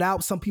people make it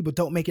out, some people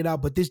don't make it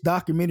out, but this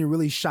documentary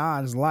really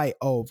shines light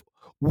of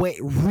what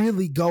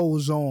really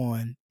goes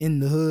on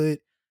in the hood,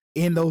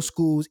 in those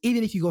schools.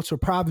 Even if you go to a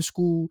private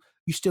school,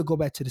 you still go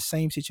back to the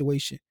same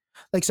situation.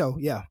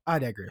 Yeah, I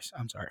digress.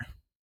 I'm sorry.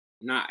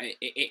 No,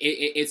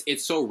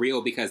 it's so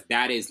real, because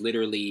that is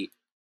literally,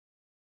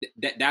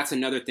 that's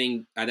another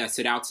thing that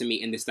stood out to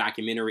me in this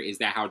documentary, is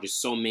that how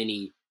just so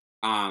many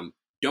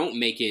don't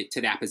make it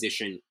to that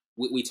position.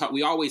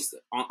 We always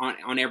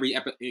on every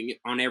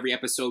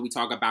episode we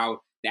talk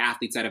about the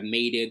athletes that have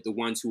made it, the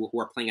ones who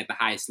are playing at the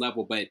highest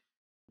level, but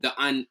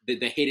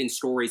the hidden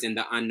stories and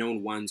the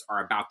unknown ones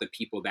are about the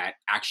people that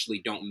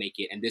actually don't make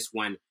it. And this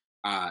one,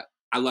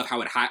 I love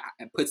how it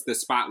puts the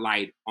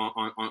spotlight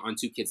on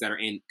two kids that are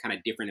in kind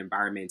of different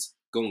environments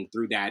going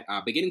through that.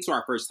 But getting to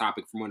our first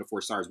topic, from 1 to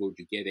 4 stars, what would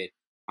you give it?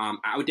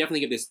 I would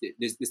definitely give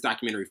this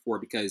documentary 4,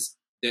 because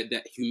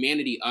the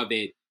humanity of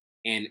it,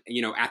 and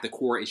at the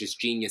core, is just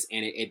genius,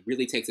 and it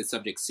really takes its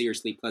subject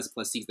seriously. Plus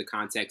sees the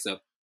context of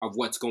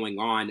what's going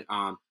on.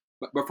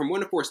 But from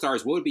 1 to 4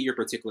 stars, what would be your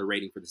particular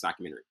rating for this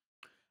documentary?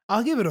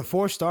 I'll give it a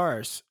 4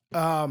 stars.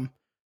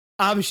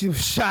 Obviously, it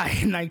was shot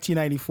in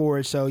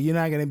 1994, so you're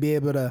not going to be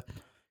able to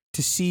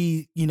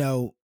see,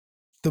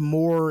 the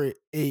more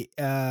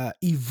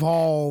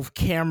evolved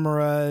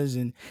cameras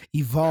and Right.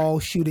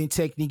 evolved shooting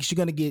techniques, you're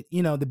gonna get,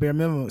 the bare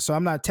minimum. So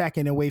I'm not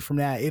tacking away from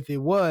that. If it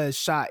was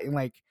shot in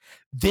like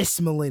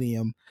this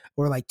millennium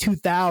or like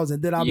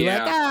 2000, then I'll be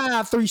like,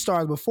 Yeah. 3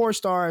 stars, but 4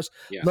 stars.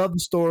 Yeah. Love the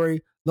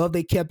story. Love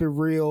they kept it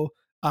real.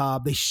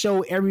 They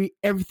show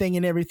everything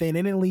and everything.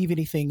 They didn't leave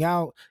anything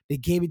out. They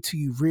gave it to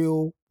you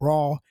real,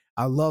 raw.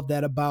 I love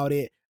that about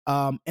it.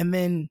 And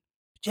then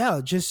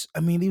yeah, just I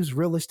mean these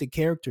realistic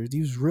characters,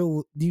 these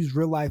real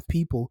life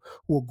people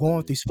who are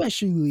going Mhm. through,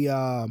 especially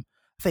I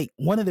think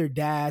one of their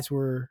dads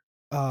were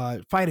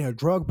fighting a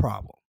drug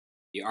problem.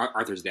 Yeah.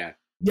 Arthur's dad.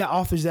 Yeah,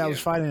 authors that was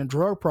Yeah. fighting a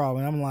drug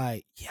problem. And I'm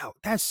like, yo,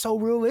 that's so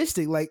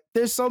realistic. Like,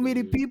 there's so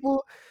many Hmm.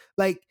 people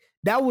like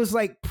that was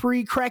like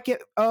pre-crack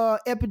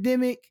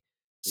epidemic.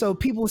 So Hmm.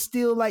 people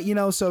still like,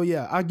 so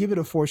yeah, I'll give it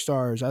a 4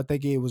 stars. I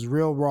think it was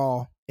real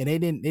raw. And they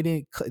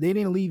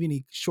didn't leave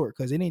any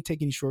shortcuts. They didn't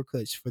take any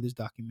shortcuts for this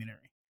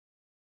documentary.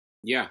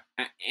 Yeah.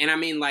 And I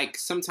mean, like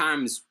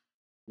sometimes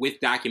with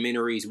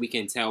documentaries, we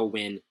can tell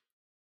when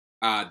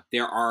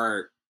there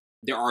are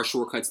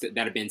shortcuts that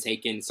have been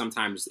taken.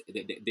 Sometimes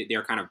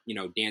they're kind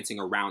of dancing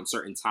around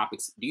certain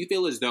topics. Do you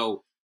feel as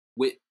though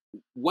with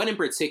what in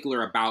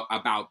particular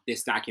about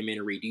this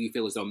documentary do you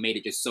feel as though made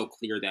it just so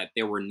clear that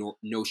there were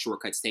no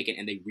shortcuts taken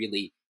and they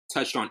really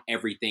touched on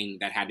everything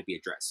that had to be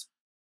addressed?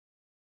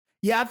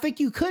 Yeah, I think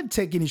you could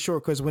take any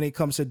shortcuts when it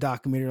comes to a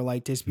documentary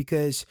like this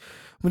because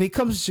when it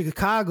comes to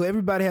Chicago,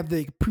 everybody have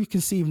the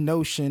preconceived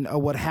notion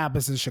of what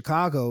happens in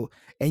Chicago,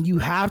 and you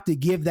have to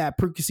give that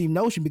preconceived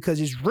notion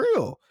because it's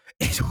real.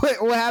 It's what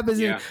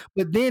happens in, Yeah.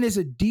 but then it's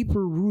a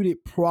deeper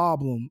rooted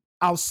problem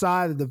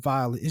outside of the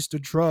violence. It's the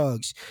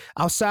drugs.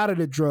 Outside of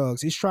the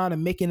drugs, it's trying to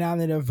make it out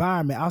in the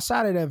environment.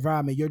 Outside of the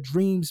environment, your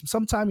dreams,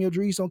 sometimes your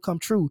dreams don't come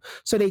true.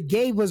 So they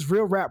gave us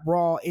real rap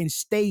raw in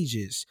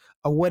stages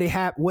of what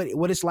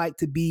it's like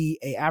to be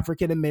a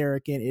African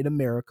American in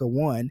America,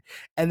 one,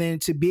 and then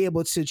to be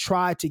able to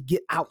try to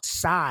get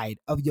outside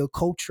of your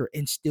culture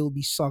and still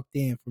be sucked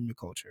in from your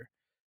culture.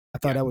 I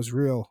thought Yeah. that was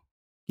real.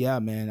 Yeah,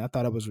 man. I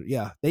thought it was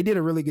yeah. They did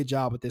a really good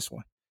job with this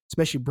one,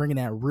 especially bringing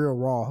that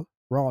real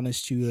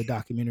rawness to the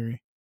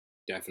documentary.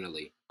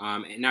 Definitely.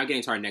 And now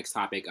getting to our next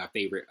topic,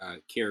 favorite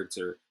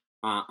character.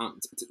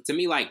 To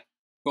me, like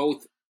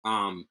both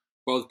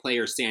both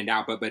players stand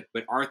out, but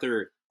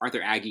Arthur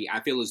Aggie,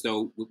 I feel as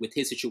though with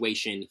his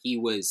situation,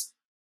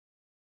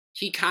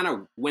 he kind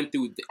of went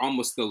through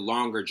almost the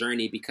longer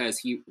journey because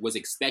he was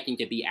expecting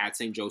to be at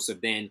St.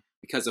 Joseph then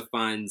because of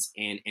funds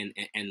and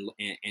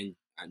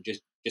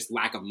just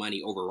lack of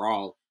money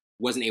overall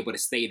wasn't able to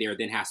stay there.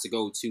 Then has to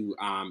go to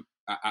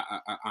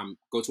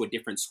a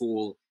different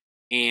school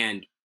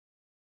and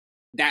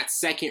that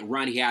second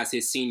run he has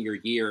his senior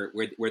year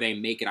where they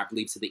make it, I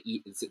believe, to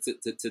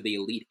the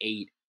Elite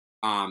Eight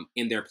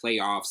in their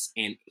playoffs,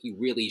 and he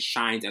really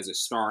shines as a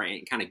star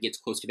and kind of gets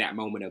close to that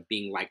moment of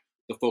being like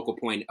the focal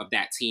point of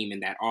that team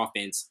and that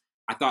offense.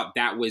 I thought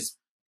that was,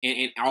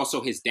 and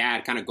also his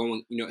dad kind of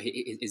going,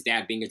 his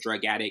dad being a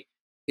drug addict,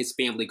 his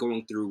family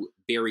going through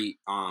very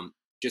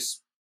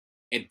just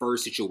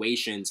adverse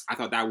situations. I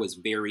thought that was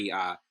a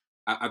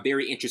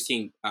very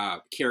interesting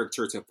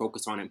character to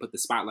focus on and put the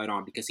spotlight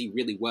on because he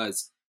really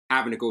was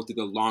having to go through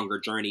the longer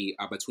journey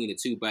between the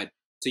two. But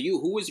to you,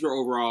 who was your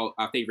overall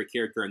favorite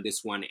character in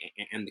this one,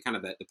 and the kind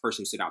of the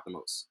person who stood out the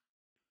most?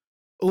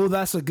 Oh,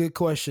 that's a good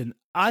question.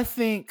 I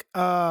think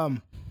yeah,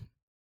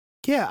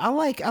 I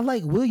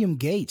like William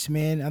Gates,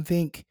 man. I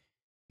think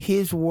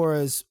his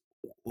was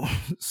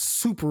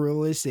super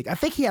realistic. I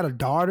think he had a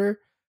daughter, if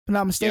I'm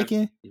not Yeah,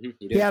 mistaken. he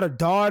He did. had a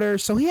daughter,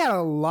 so he had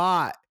a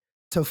lot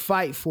to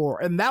fight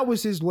for, and that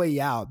was his way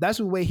out. That's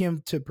the way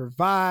him to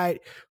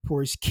provide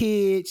for his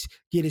kids,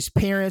 get his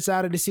parents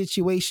out of the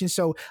situation.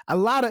 So a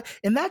lot of,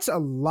 and that's a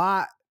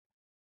lot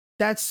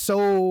that's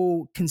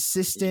so Mhm.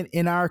 consistent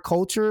in our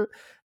culture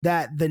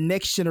that the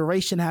next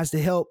generation has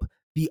to help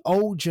the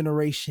old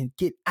generation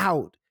get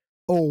out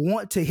or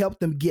want to help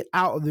them get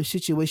out of the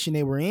situation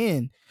they were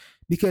in,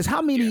 because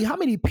how Yeah, many how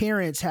many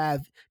parents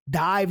have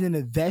dived and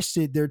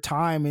invested their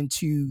time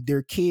into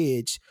their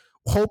kids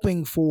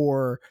hoping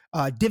for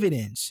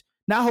dividends,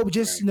 not hope,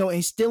 just right.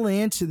 instilling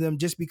into them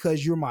just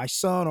because you're my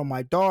son or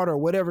my daughter or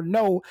whatever.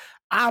 No,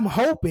 I'm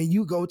hoping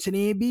you go to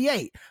the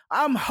NBA.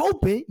 I'm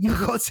hoping you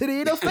go to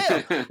the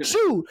NFL.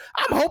 Shoot,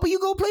 I'm hoping you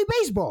go play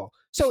baseball.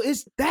 So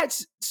it's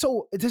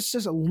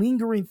just a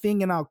lingering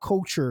thing in our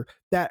culture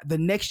that the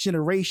next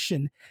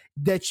generation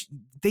that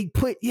they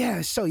put,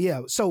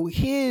 so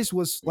his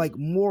was like Mhm.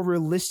 more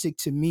realistic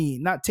to me,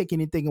 not taking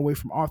anything away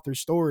from Arthur's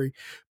story,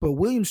 but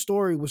William's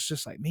story was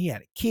just like, man, he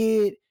had a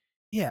kid,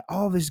 yeah,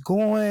 all this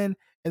going,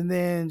 and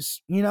then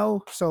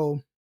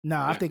so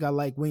nah, I Yeah, think I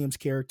like William's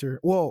character.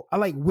 Well, I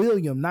like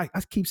William. Not I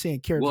keep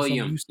saying character, so I'm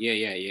William. used Yeah,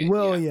 yeah, yeah, yeah,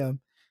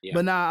 William, yeah.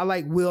 but nah, I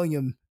like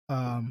William.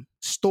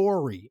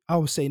 Story. I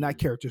would say not Mhm.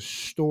 character,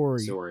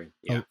 story. Sorry.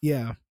 Yeah. Oh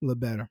yeah, a little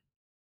better.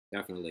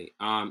 Definitely.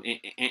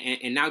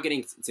 And now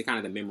getting to kind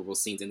of the memorable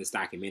scenes in this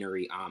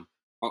documentary.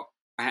 Oh,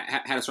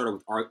 I had to start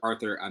with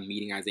Arthur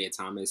meeting Isaiah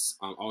Thomas.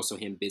 Also,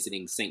 him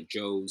visiting St.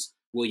 Joe's.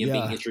 William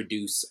being Yeah.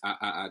 introduced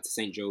to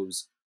St.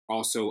 Joe's.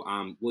 Also,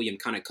 William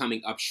kind of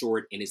coming up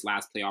short in his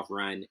last playoff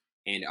run,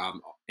 and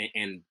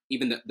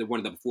even the one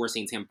of the before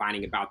scenes, him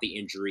finding about the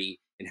injury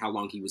and how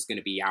long he was going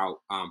to be out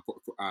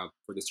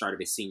for the start of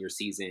his senior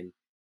season.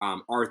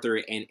 Arthur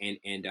and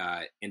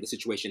the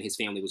situation his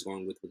family was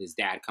going with his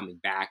dad coming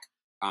back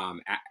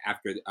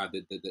after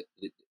the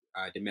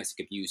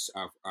domestic abuse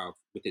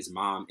with his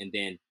mom, and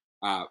then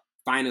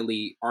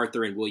finally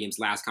Arthur and William's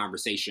last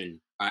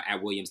conversation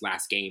at William's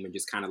last game, and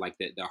just kind of like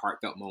the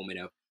heartfelt moment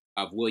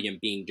of William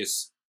being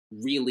just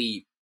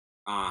really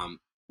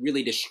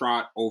really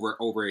distraught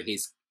over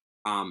his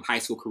high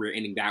school career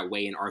ending that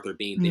way, and Arthur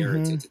being there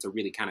Mm-hmm. to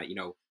really kind of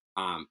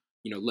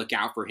look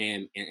out for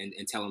him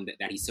and tell him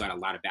that he still had a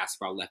lot of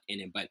basketball left in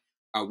him. But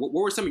what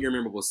were some of your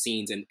memorable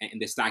scenes in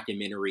this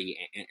documentary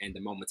and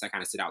the moments that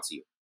kind of stood out to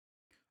you?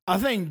 I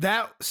think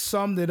that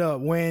summed it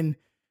up when,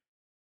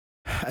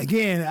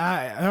 again,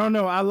 I don't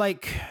know.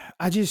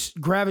 I just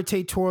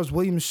gravitate towards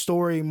William's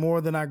story more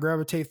than I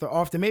gravitate for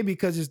often. Maybe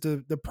because it's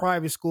the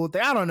private school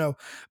thing. I don't know.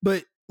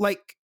 But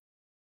like,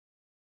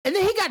 and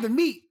then he got to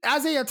meet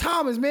Isaiah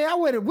Thomas, man. I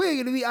wanted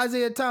William to meet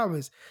Isaiah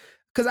Thomas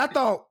because I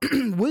thought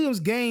William's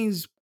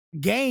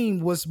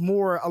game was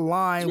more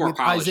aligned More with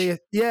polished. Isaiah,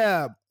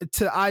 yeah,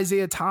 to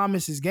Isaiah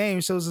Thomas's game.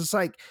 So it's just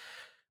like,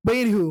 but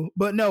anywho,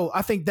 but no,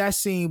 I think that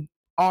scene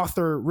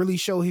Arthur really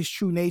showed his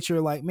true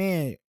nature. Like,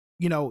 man,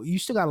 you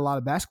still got a lot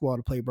of basketball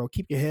to play, bro.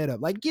 Keep your head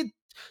up. Like, get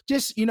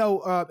just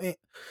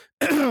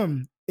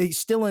it's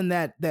still in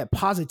that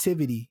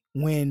positivity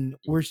when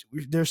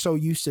they're so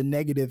used to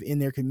negative in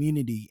their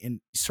community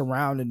and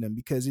surrounding them.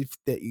 Because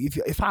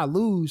if I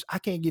lose, I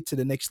can't get to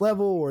the next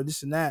level or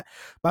this and that.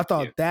 But I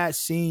thought that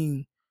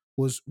scene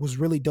was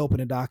really dope in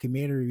the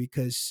documentary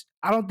because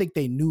I don't think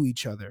they knew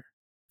each other,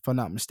 if I'm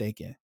not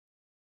mistaken.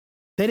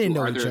 They didn't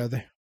know each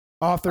other.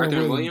 Arthur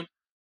and William.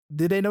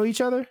 Did they know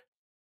each other?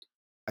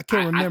 I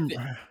can't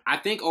remember. I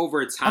think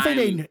over time, I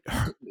think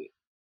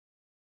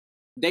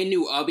they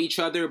knew of each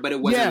other, but it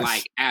wasn't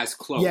like as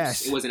close.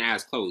 Yes. It wasn't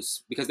as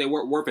close because they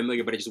were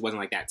familiar, but it just wasn't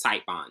like that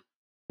tight bond.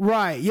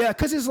 Right. Yeah.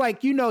 Because it's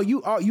like,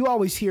 you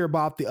always hear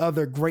about the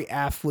other great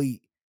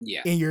athlete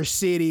in your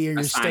city or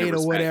your state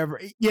or whatever.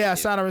 Yeah.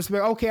 Sign of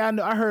respect. Okay.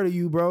 I heard of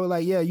you, bro.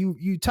 Like, yeah,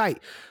 you tight.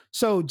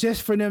 So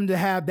just for them to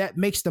have that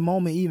makes the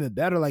moment even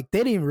better. Like,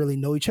 they didn't really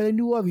know each other, they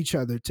knew of each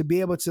other, to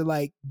be able to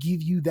like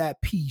give you that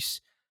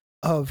piece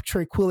of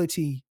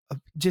tranquility,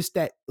 of just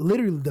that,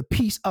 literally the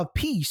piece of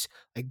peace.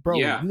 Like, bro,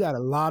 you got a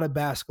lot of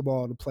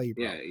basketball to play,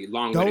 bro. Yeah,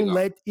 long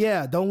way to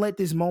go. Don't let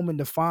this moment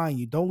define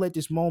you. Don't let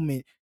this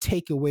moment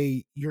take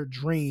away your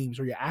dreams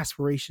or your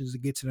aspirations to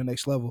get to the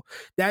next level.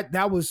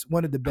 That was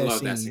one of the best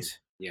scenes.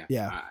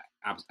 Yeah.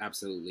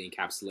 Absolutely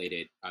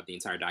encapsulated the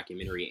entire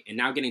documentary. And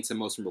now getting to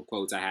most memorable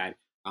quotes I had.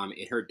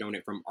 It hurt, don't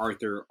it, from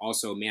Arthur.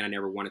 Also, man, I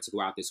never wanted to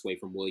go out this way,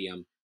 from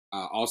William.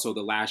 Also,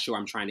 the last show,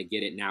 I'm trying to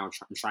get it now.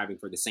 I'm striving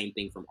for the same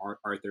thing, from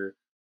Arthur.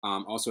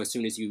 Also, as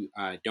soon as you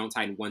don't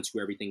tighten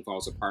 1-2, everything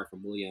falls apart,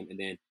 from William. And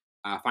then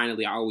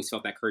finally, I always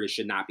felt that Curtis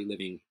should not be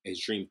living his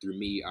dream through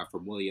me,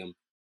 from William.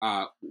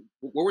 What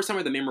were some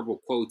of the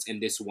memorable quotes in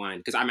this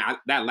one? Because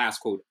that last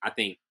quote, I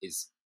think,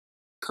 is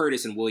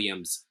Curtis and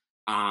William's.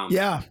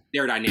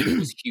 Their dynamic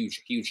was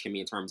huge to me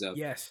in terms of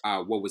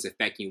what was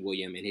affecting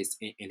William and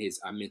his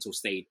mental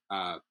state,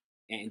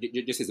 and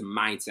just his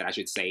mindset, I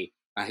should say,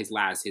 his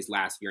last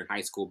year in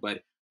high school.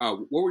 But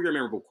what were your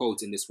memorable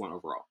quotes in this one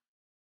overall?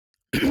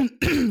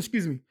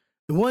 Excuse me.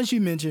 The ones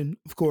you mentioned,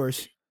 of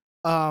course.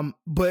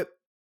 But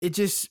it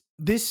just,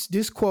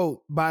 this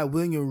quote by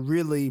William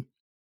really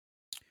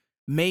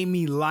made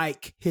me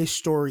like his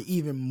story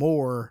even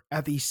more.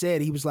 After he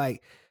said, he was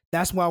like,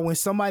 that's why when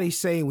somebody's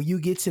saying, when you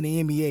get to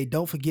the NBA,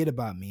 don't forget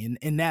about me.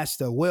 And that's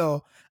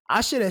well,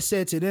 I should have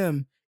said to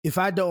them, if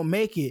I don't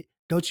make it,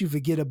 don't you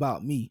forget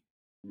about me.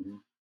 Mm-hmm.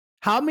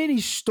 How many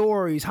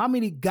stories, how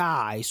many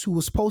guys who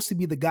was supposed to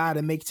be the guy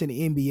to make it to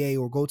the NBA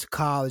or go to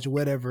college or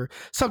whatever,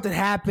 something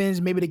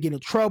happens, maybe they get in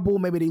trouble,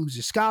 maybe they lose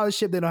a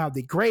scholarship, they don't have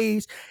the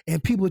grades,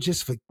 and people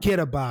just forget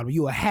about them.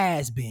 You a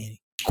has-been.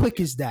 Quick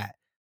as that.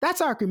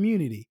 That's our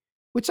community,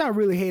 which I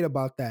really hate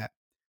about that.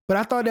 But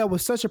I thought that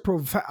was such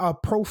a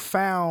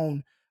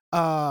profound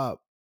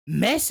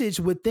message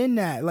within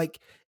that. Like,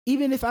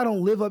 even if I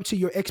don't live up to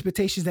your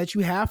expectations that you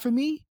have for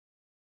me,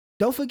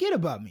 don't forget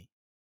about me.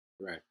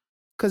 Right.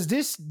 Because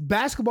this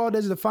basketball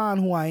doesn't define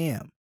who I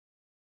am.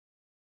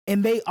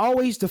 And they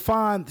always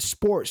define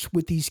sports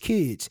with these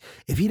kids.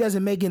 If he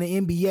doesn't make it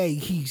in the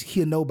NBA,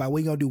 he'll know by what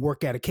he's going to do,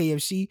 work at a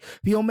KFC. If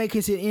you don't make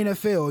it to the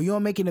NFL, you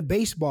don't make it in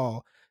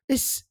baseball.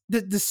 It's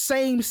the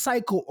same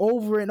cycle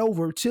over and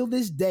over till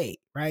this day,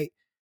 right?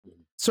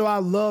 So I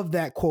love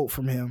that quote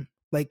from him.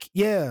 Like,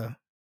 yeah,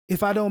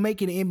 if I don't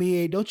make it in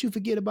the NBA, don't you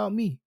forget about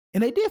me.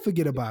 And they did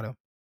forget about him.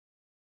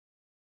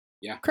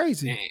 Yeah.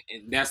 Crazy.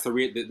 And that's the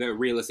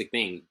realistic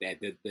thing, that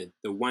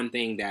the one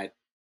thing that,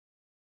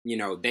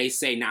 they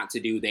say not to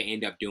do, they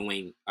end up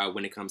doing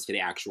when it comes to the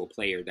actual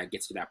player that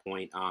gets to that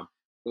point.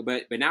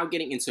 But now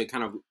getting into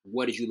kind of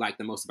what did you like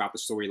the most about the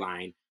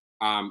storyline?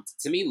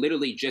 To me,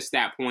 literally just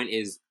that point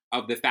is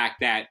of the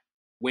fact that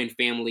when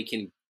family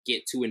can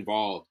get too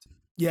involved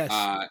Yes.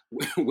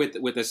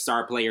 with a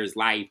star player's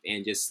life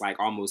and just like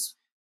almost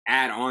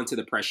add on to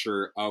the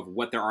pressure of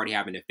what they're already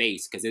having to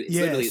face, because it's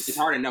literally, it's Yes.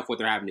 hard enough what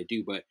they're having to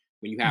do, but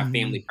when you have Hmm.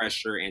 family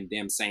pressure and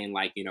them saying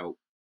like,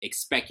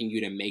 expecting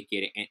you to make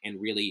it and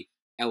really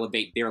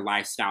elevate their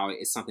lifestyle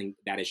is something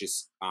that is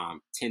just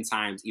 10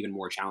 times even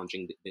more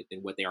challenging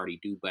than what they already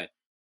do. But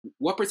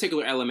what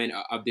particular element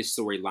of this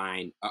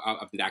storyline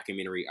of the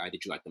documentary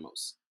did you like the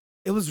most?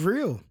 It was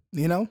real,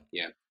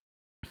 Yeah.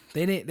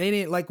 They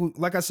didn't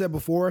like I said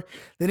before,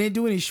 they didn't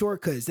do any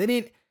shortcuts. They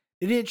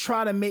didn't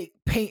try to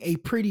paint a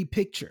pretty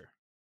picture.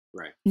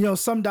 Right.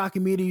 Some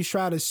documentaries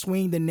try to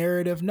swing the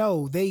narrative.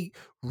 No, they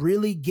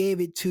really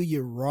gave it to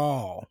you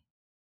raw.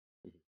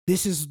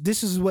 This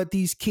is what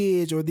these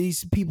kids or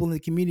these people in the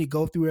community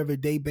go through every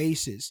day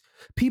basis.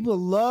 People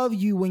love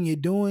you when you're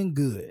doing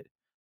good,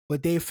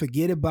 but they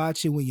forget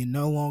about you when you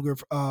no longer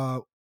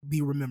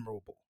be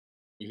rememberable.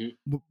 Hmm.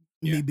 Me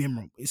Yeah. being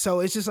memorable. So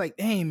it's just like,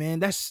 hey man,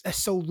 that's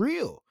so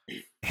real.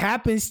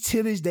 Happens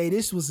to this day.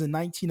 This was in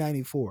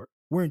 1994.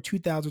 We're in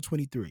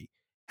 2023.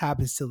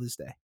 Happens till this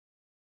day.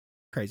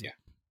 Crazy. Yeah.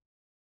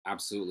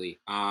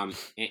 Absolutely. And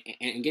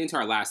getting to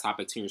our last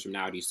topic, 2 years from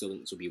now, do you still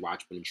think this will be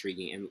watchable and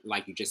intriguing? And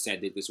like you just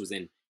said, that this was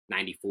in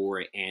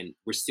 '94, and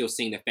we're still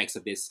seeing the effects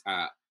of this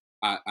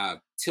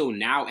till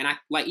now. And I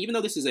like, even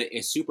though this is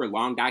a super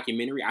long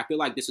documentary, I feel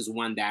like this is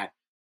one that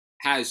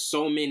has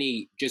so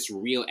many just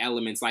real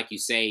elements, like you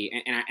say.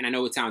 And I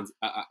know it sounds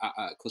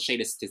cliche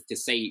to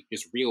say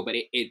just real, but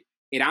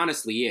it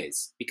honestly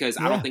is, because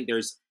I don't Yeah. think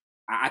there's.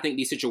 I think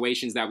these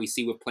situations that we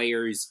see with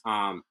players,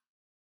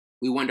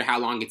 we wonder how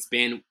long it's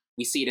been.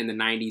 We see it in the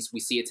 '90s.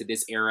 We see it to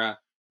this era.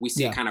 We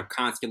see it Yeah. kind of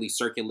constantly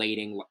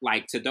circulating.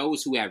 Like, to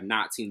those who have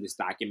not seen this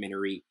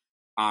documentary,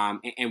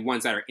 and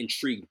ones that are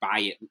intrigued by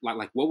it,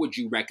 like what would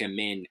you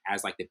recommend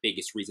as like the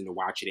biggest reason to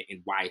watch it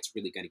and why it's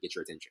really going to get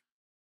your attention?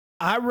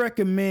 I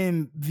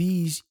recommend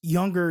these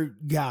younger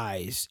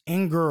guys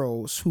and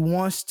girls who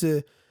wants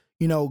to,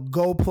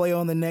 go play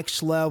on the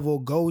next level,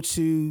 go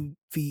to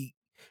the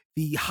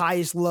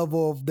highest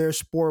level of their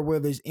sport,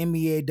 whether it's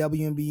NBA,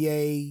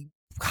 WNBA,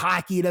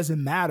 hockey, it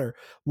doesn't matter.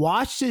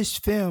 Watch this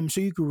film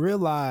so you can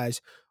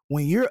realize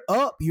when you're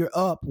up, you're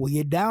up. When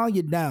you're down,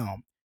 you're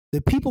down.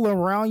 The people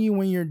around you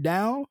when you're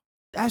down,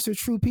 that's the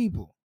true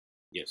people.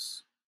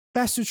 Yes.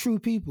 That's the true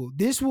people.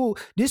 This will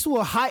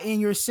heighten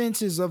your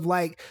senses of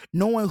like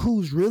knowing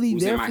who's really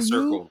Who's in there my for you.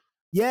 circle?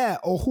 Yeah,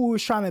 or who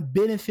is trying to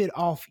benefit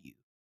off you.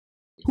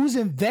 Who's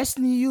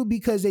investing in you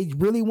because they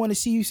really want to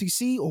see you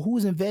succeed, or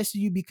who's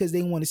investing in you because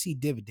they want to see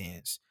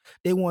dividends.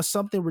 They want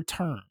something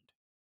returned.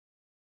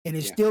 And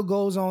it Yeah. still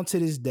goes on to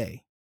this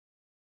day.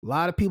 A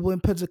lot of people in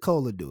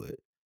Pensacola do it.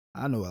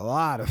 I know a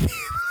lot of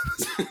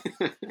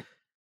people.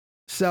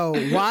 So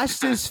watch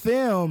this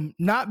film,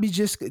 not be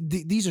just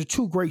these are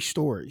two great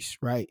stories,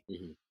 right?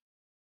 Mhm.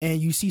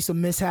 And you see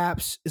some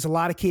mishaps. There's a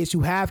lot of kids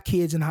who have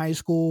kids in high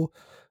school.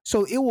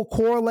 So it will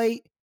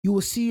correlate. You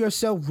will see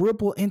yourself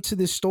ripple into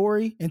this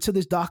story, into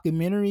this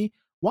documentary.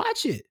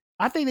 Watch it.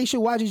 I think they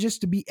should watch it just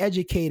to be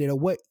educated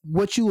of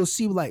what you will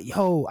see. Like,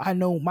 yo, I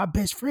know my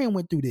best friend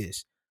went through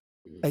this.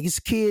 Mhm. Like, it's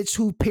kids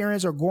whose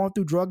parents are going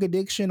through drug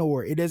addiction,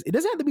 or it doesn't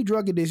have to be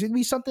drug addiction. It can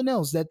be something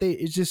else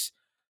it's just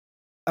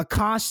a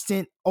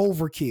constant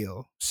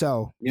overkill.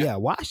 So Yeah. yeah,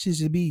 watch this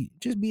to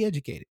just be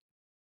educated.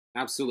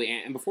 Absolutely.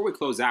 And before we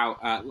close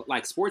out,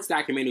 like sports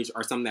documentaries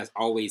are something that's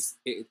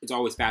it's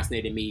always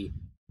fascinated me.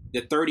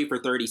 The 30 for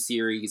 30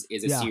 series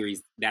is a Yeah.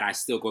 series that I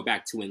still go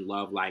back to and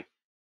love. Like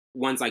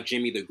ones like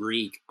Jimmy the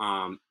Greek,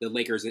 the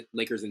Lakers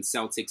and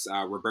Celtics,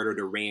 Roberto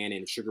Duran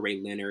and Sugar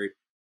Ray Leonard.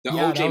 The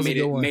Yeah, that OJ was a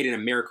good one. Made in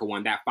America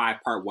one, that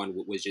 5-part one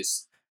was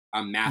just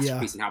a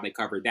masterpiece in how they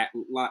covered that.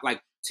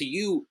 Like, to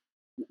you,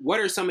 what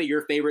are some of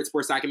your favorite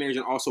sports documentaries,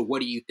 and also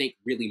what do you think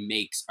really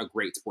makes a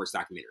great sports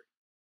documentary?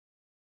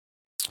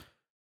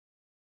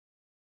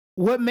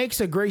 What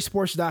makes a great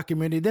sports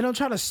documentary? They don't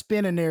try to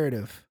spin a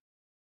narrative.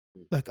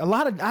 Like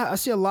I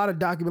see a lot of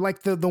documentaries,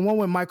 like the one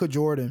with Michael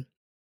Jordan.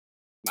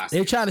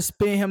 They try to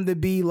spin him to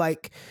be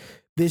like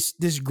this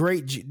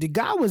great. The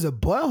guy was a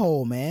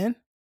butthole, man.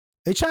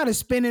 They try to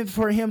spin it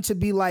for him to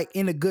be like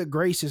in a good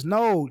graces.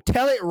 No,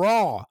 tell it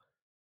raw.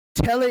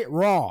 Tell it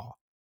raw.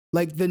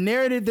 Like the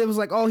narrative that was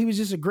like, oh, he was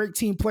just a great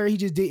team player. He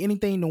just did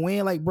anything to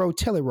win. Like, bro,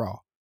 tell it raw.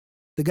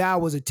 The guy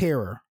was a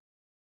terror.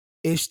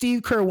 If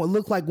Steve Kerr would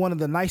look like one of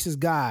the nicest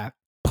guy,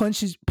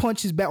 punches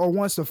back or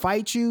wants to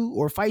fight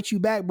you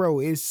back,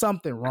 bro, is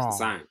something wrong. That's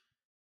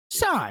a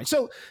sign.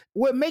 So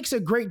what makes a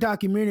great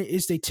documentary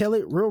is they tell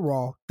it real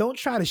raw. Don't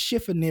try to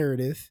shift a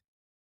narrative.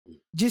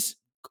 Just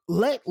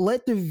let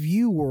the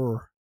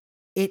viewer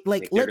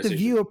let the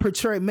viewer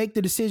make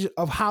the decision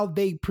of how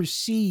they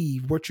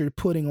perceive what you're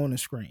putting on the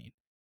screen.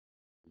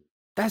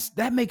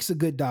 That makes a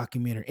good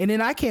documentary. And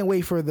then I can't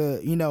wait for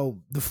the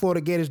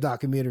Florida Gators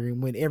documentary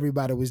when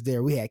everybody was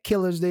there. We had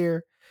killers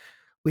there.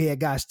 We had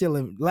guys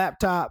stealing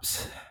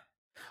laptops.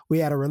 We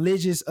had a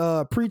religious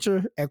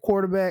preacher at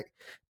quarterback.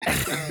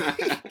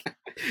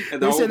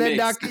 They said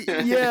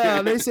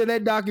they said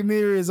that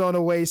documentary is on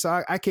the way,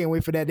 so I can't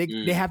wait for that.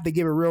 They have to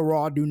give it real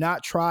raw. Do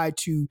not try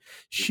to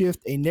shift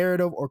a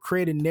narrative or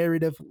create a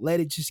narrative. Let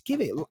it just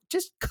give it,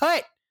 just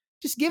cut,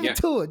 just give it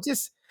to it.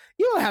 Just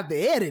you don't have to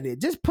edit it.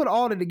 Just put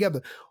all of it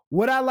together.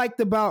 What I liked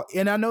about,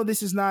 and I know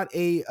this is not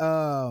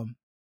a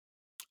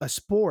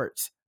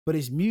sports, but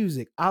it's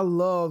music. I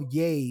love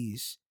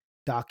Ye's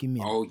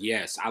documentary. Oh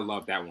yes, I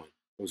love that one.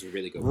 It was a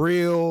really good one.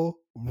 Real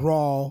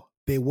raw.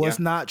 They was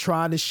not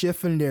trying to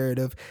shift a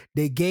narrative.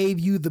 They gave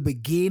you the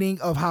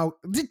beginning of how,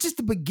 just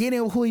the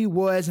beginning of who he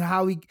was and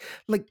how he,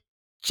 like,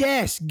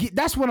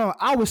 that's when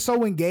I was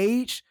so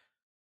engaged.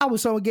 I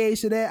was so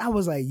engaged to that. I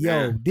was like,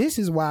 yo, this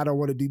is why I don't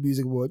want to do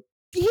music more.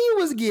 He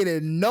was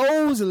getting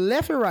no's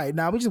left and right.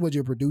 Now, we just want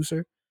you a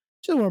producer.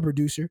 Just want a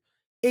producer.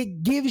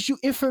 It gives you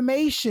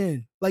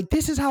information. Like,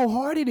 this is how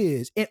hard it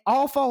is. And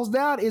All Falls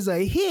Down is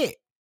a hit.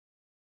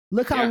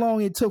 Look how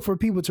long it took for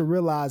people to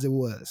realize it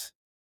was.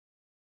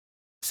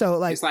 So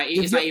like it's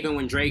like even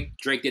when Drake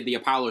did the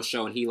Apollo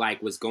show and he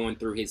like was going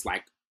through his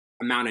like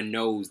amount of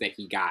no's that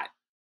he got.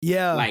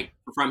 Yeah. Like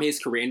from his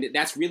career. And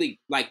that's really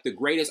like the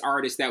greatest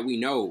artists that we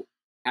know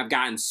have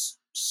gotten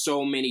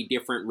so many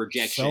different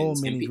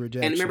rejections. And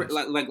remember,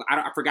 like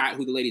I forgot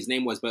who the lady's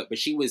name was, but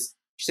she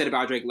said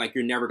about Drake, like,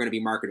 you're never going to be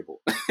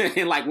marketable.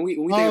 And like when we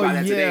think about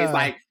that today, it's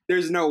like,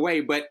 there's no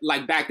way. But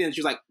like back then, she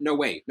was like, no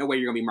way you're going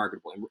to be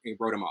marketable, and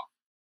wrote him off.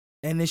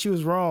 And then she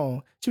was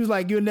wrong. She was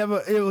like,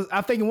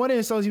 I think in one of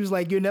the songs, he was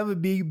like, you'll never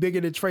be bigger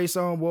than Trey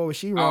Songz. Boy, was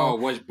she wrong. Oh,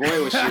 was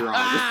she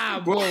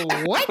wrong. Boy,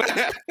 what?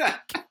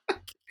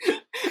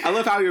 I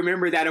love how you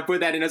remember that and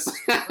put that in a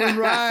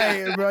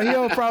right, bro.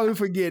 He'll probably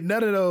forget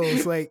none of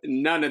those. Like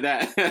none of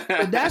that.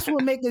 But that's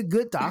what makes a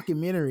good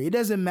documentary. It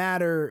doesn't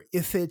matter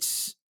if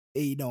it's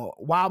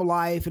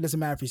wildlife. It doesn't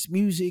matter if it's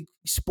music,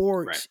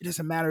 sports. Right. It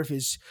doesn't matter if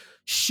it's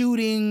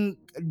shooting,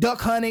 duck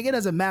hunting. It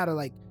doesn't matter.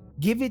 Like,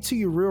 give it to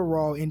you real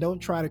raw and don't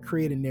try to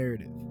create a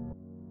narrative.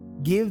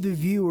 Give the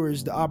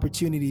viewers the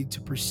opportunity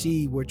to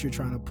perceive what you're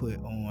trying to put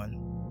on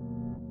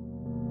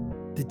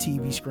the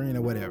TV screen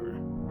or whatever.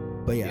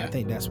 But yeah, I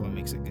think that's what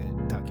makes a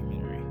good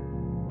documentary.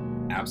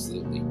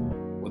 Absolutely.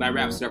 Well, that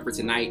wraps it up for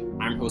tonight.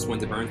 I'm host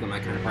Wendell Burns with my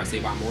counterpart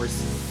Savon Morris.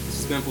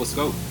 This has been Full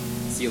Scope.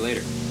 See you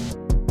later.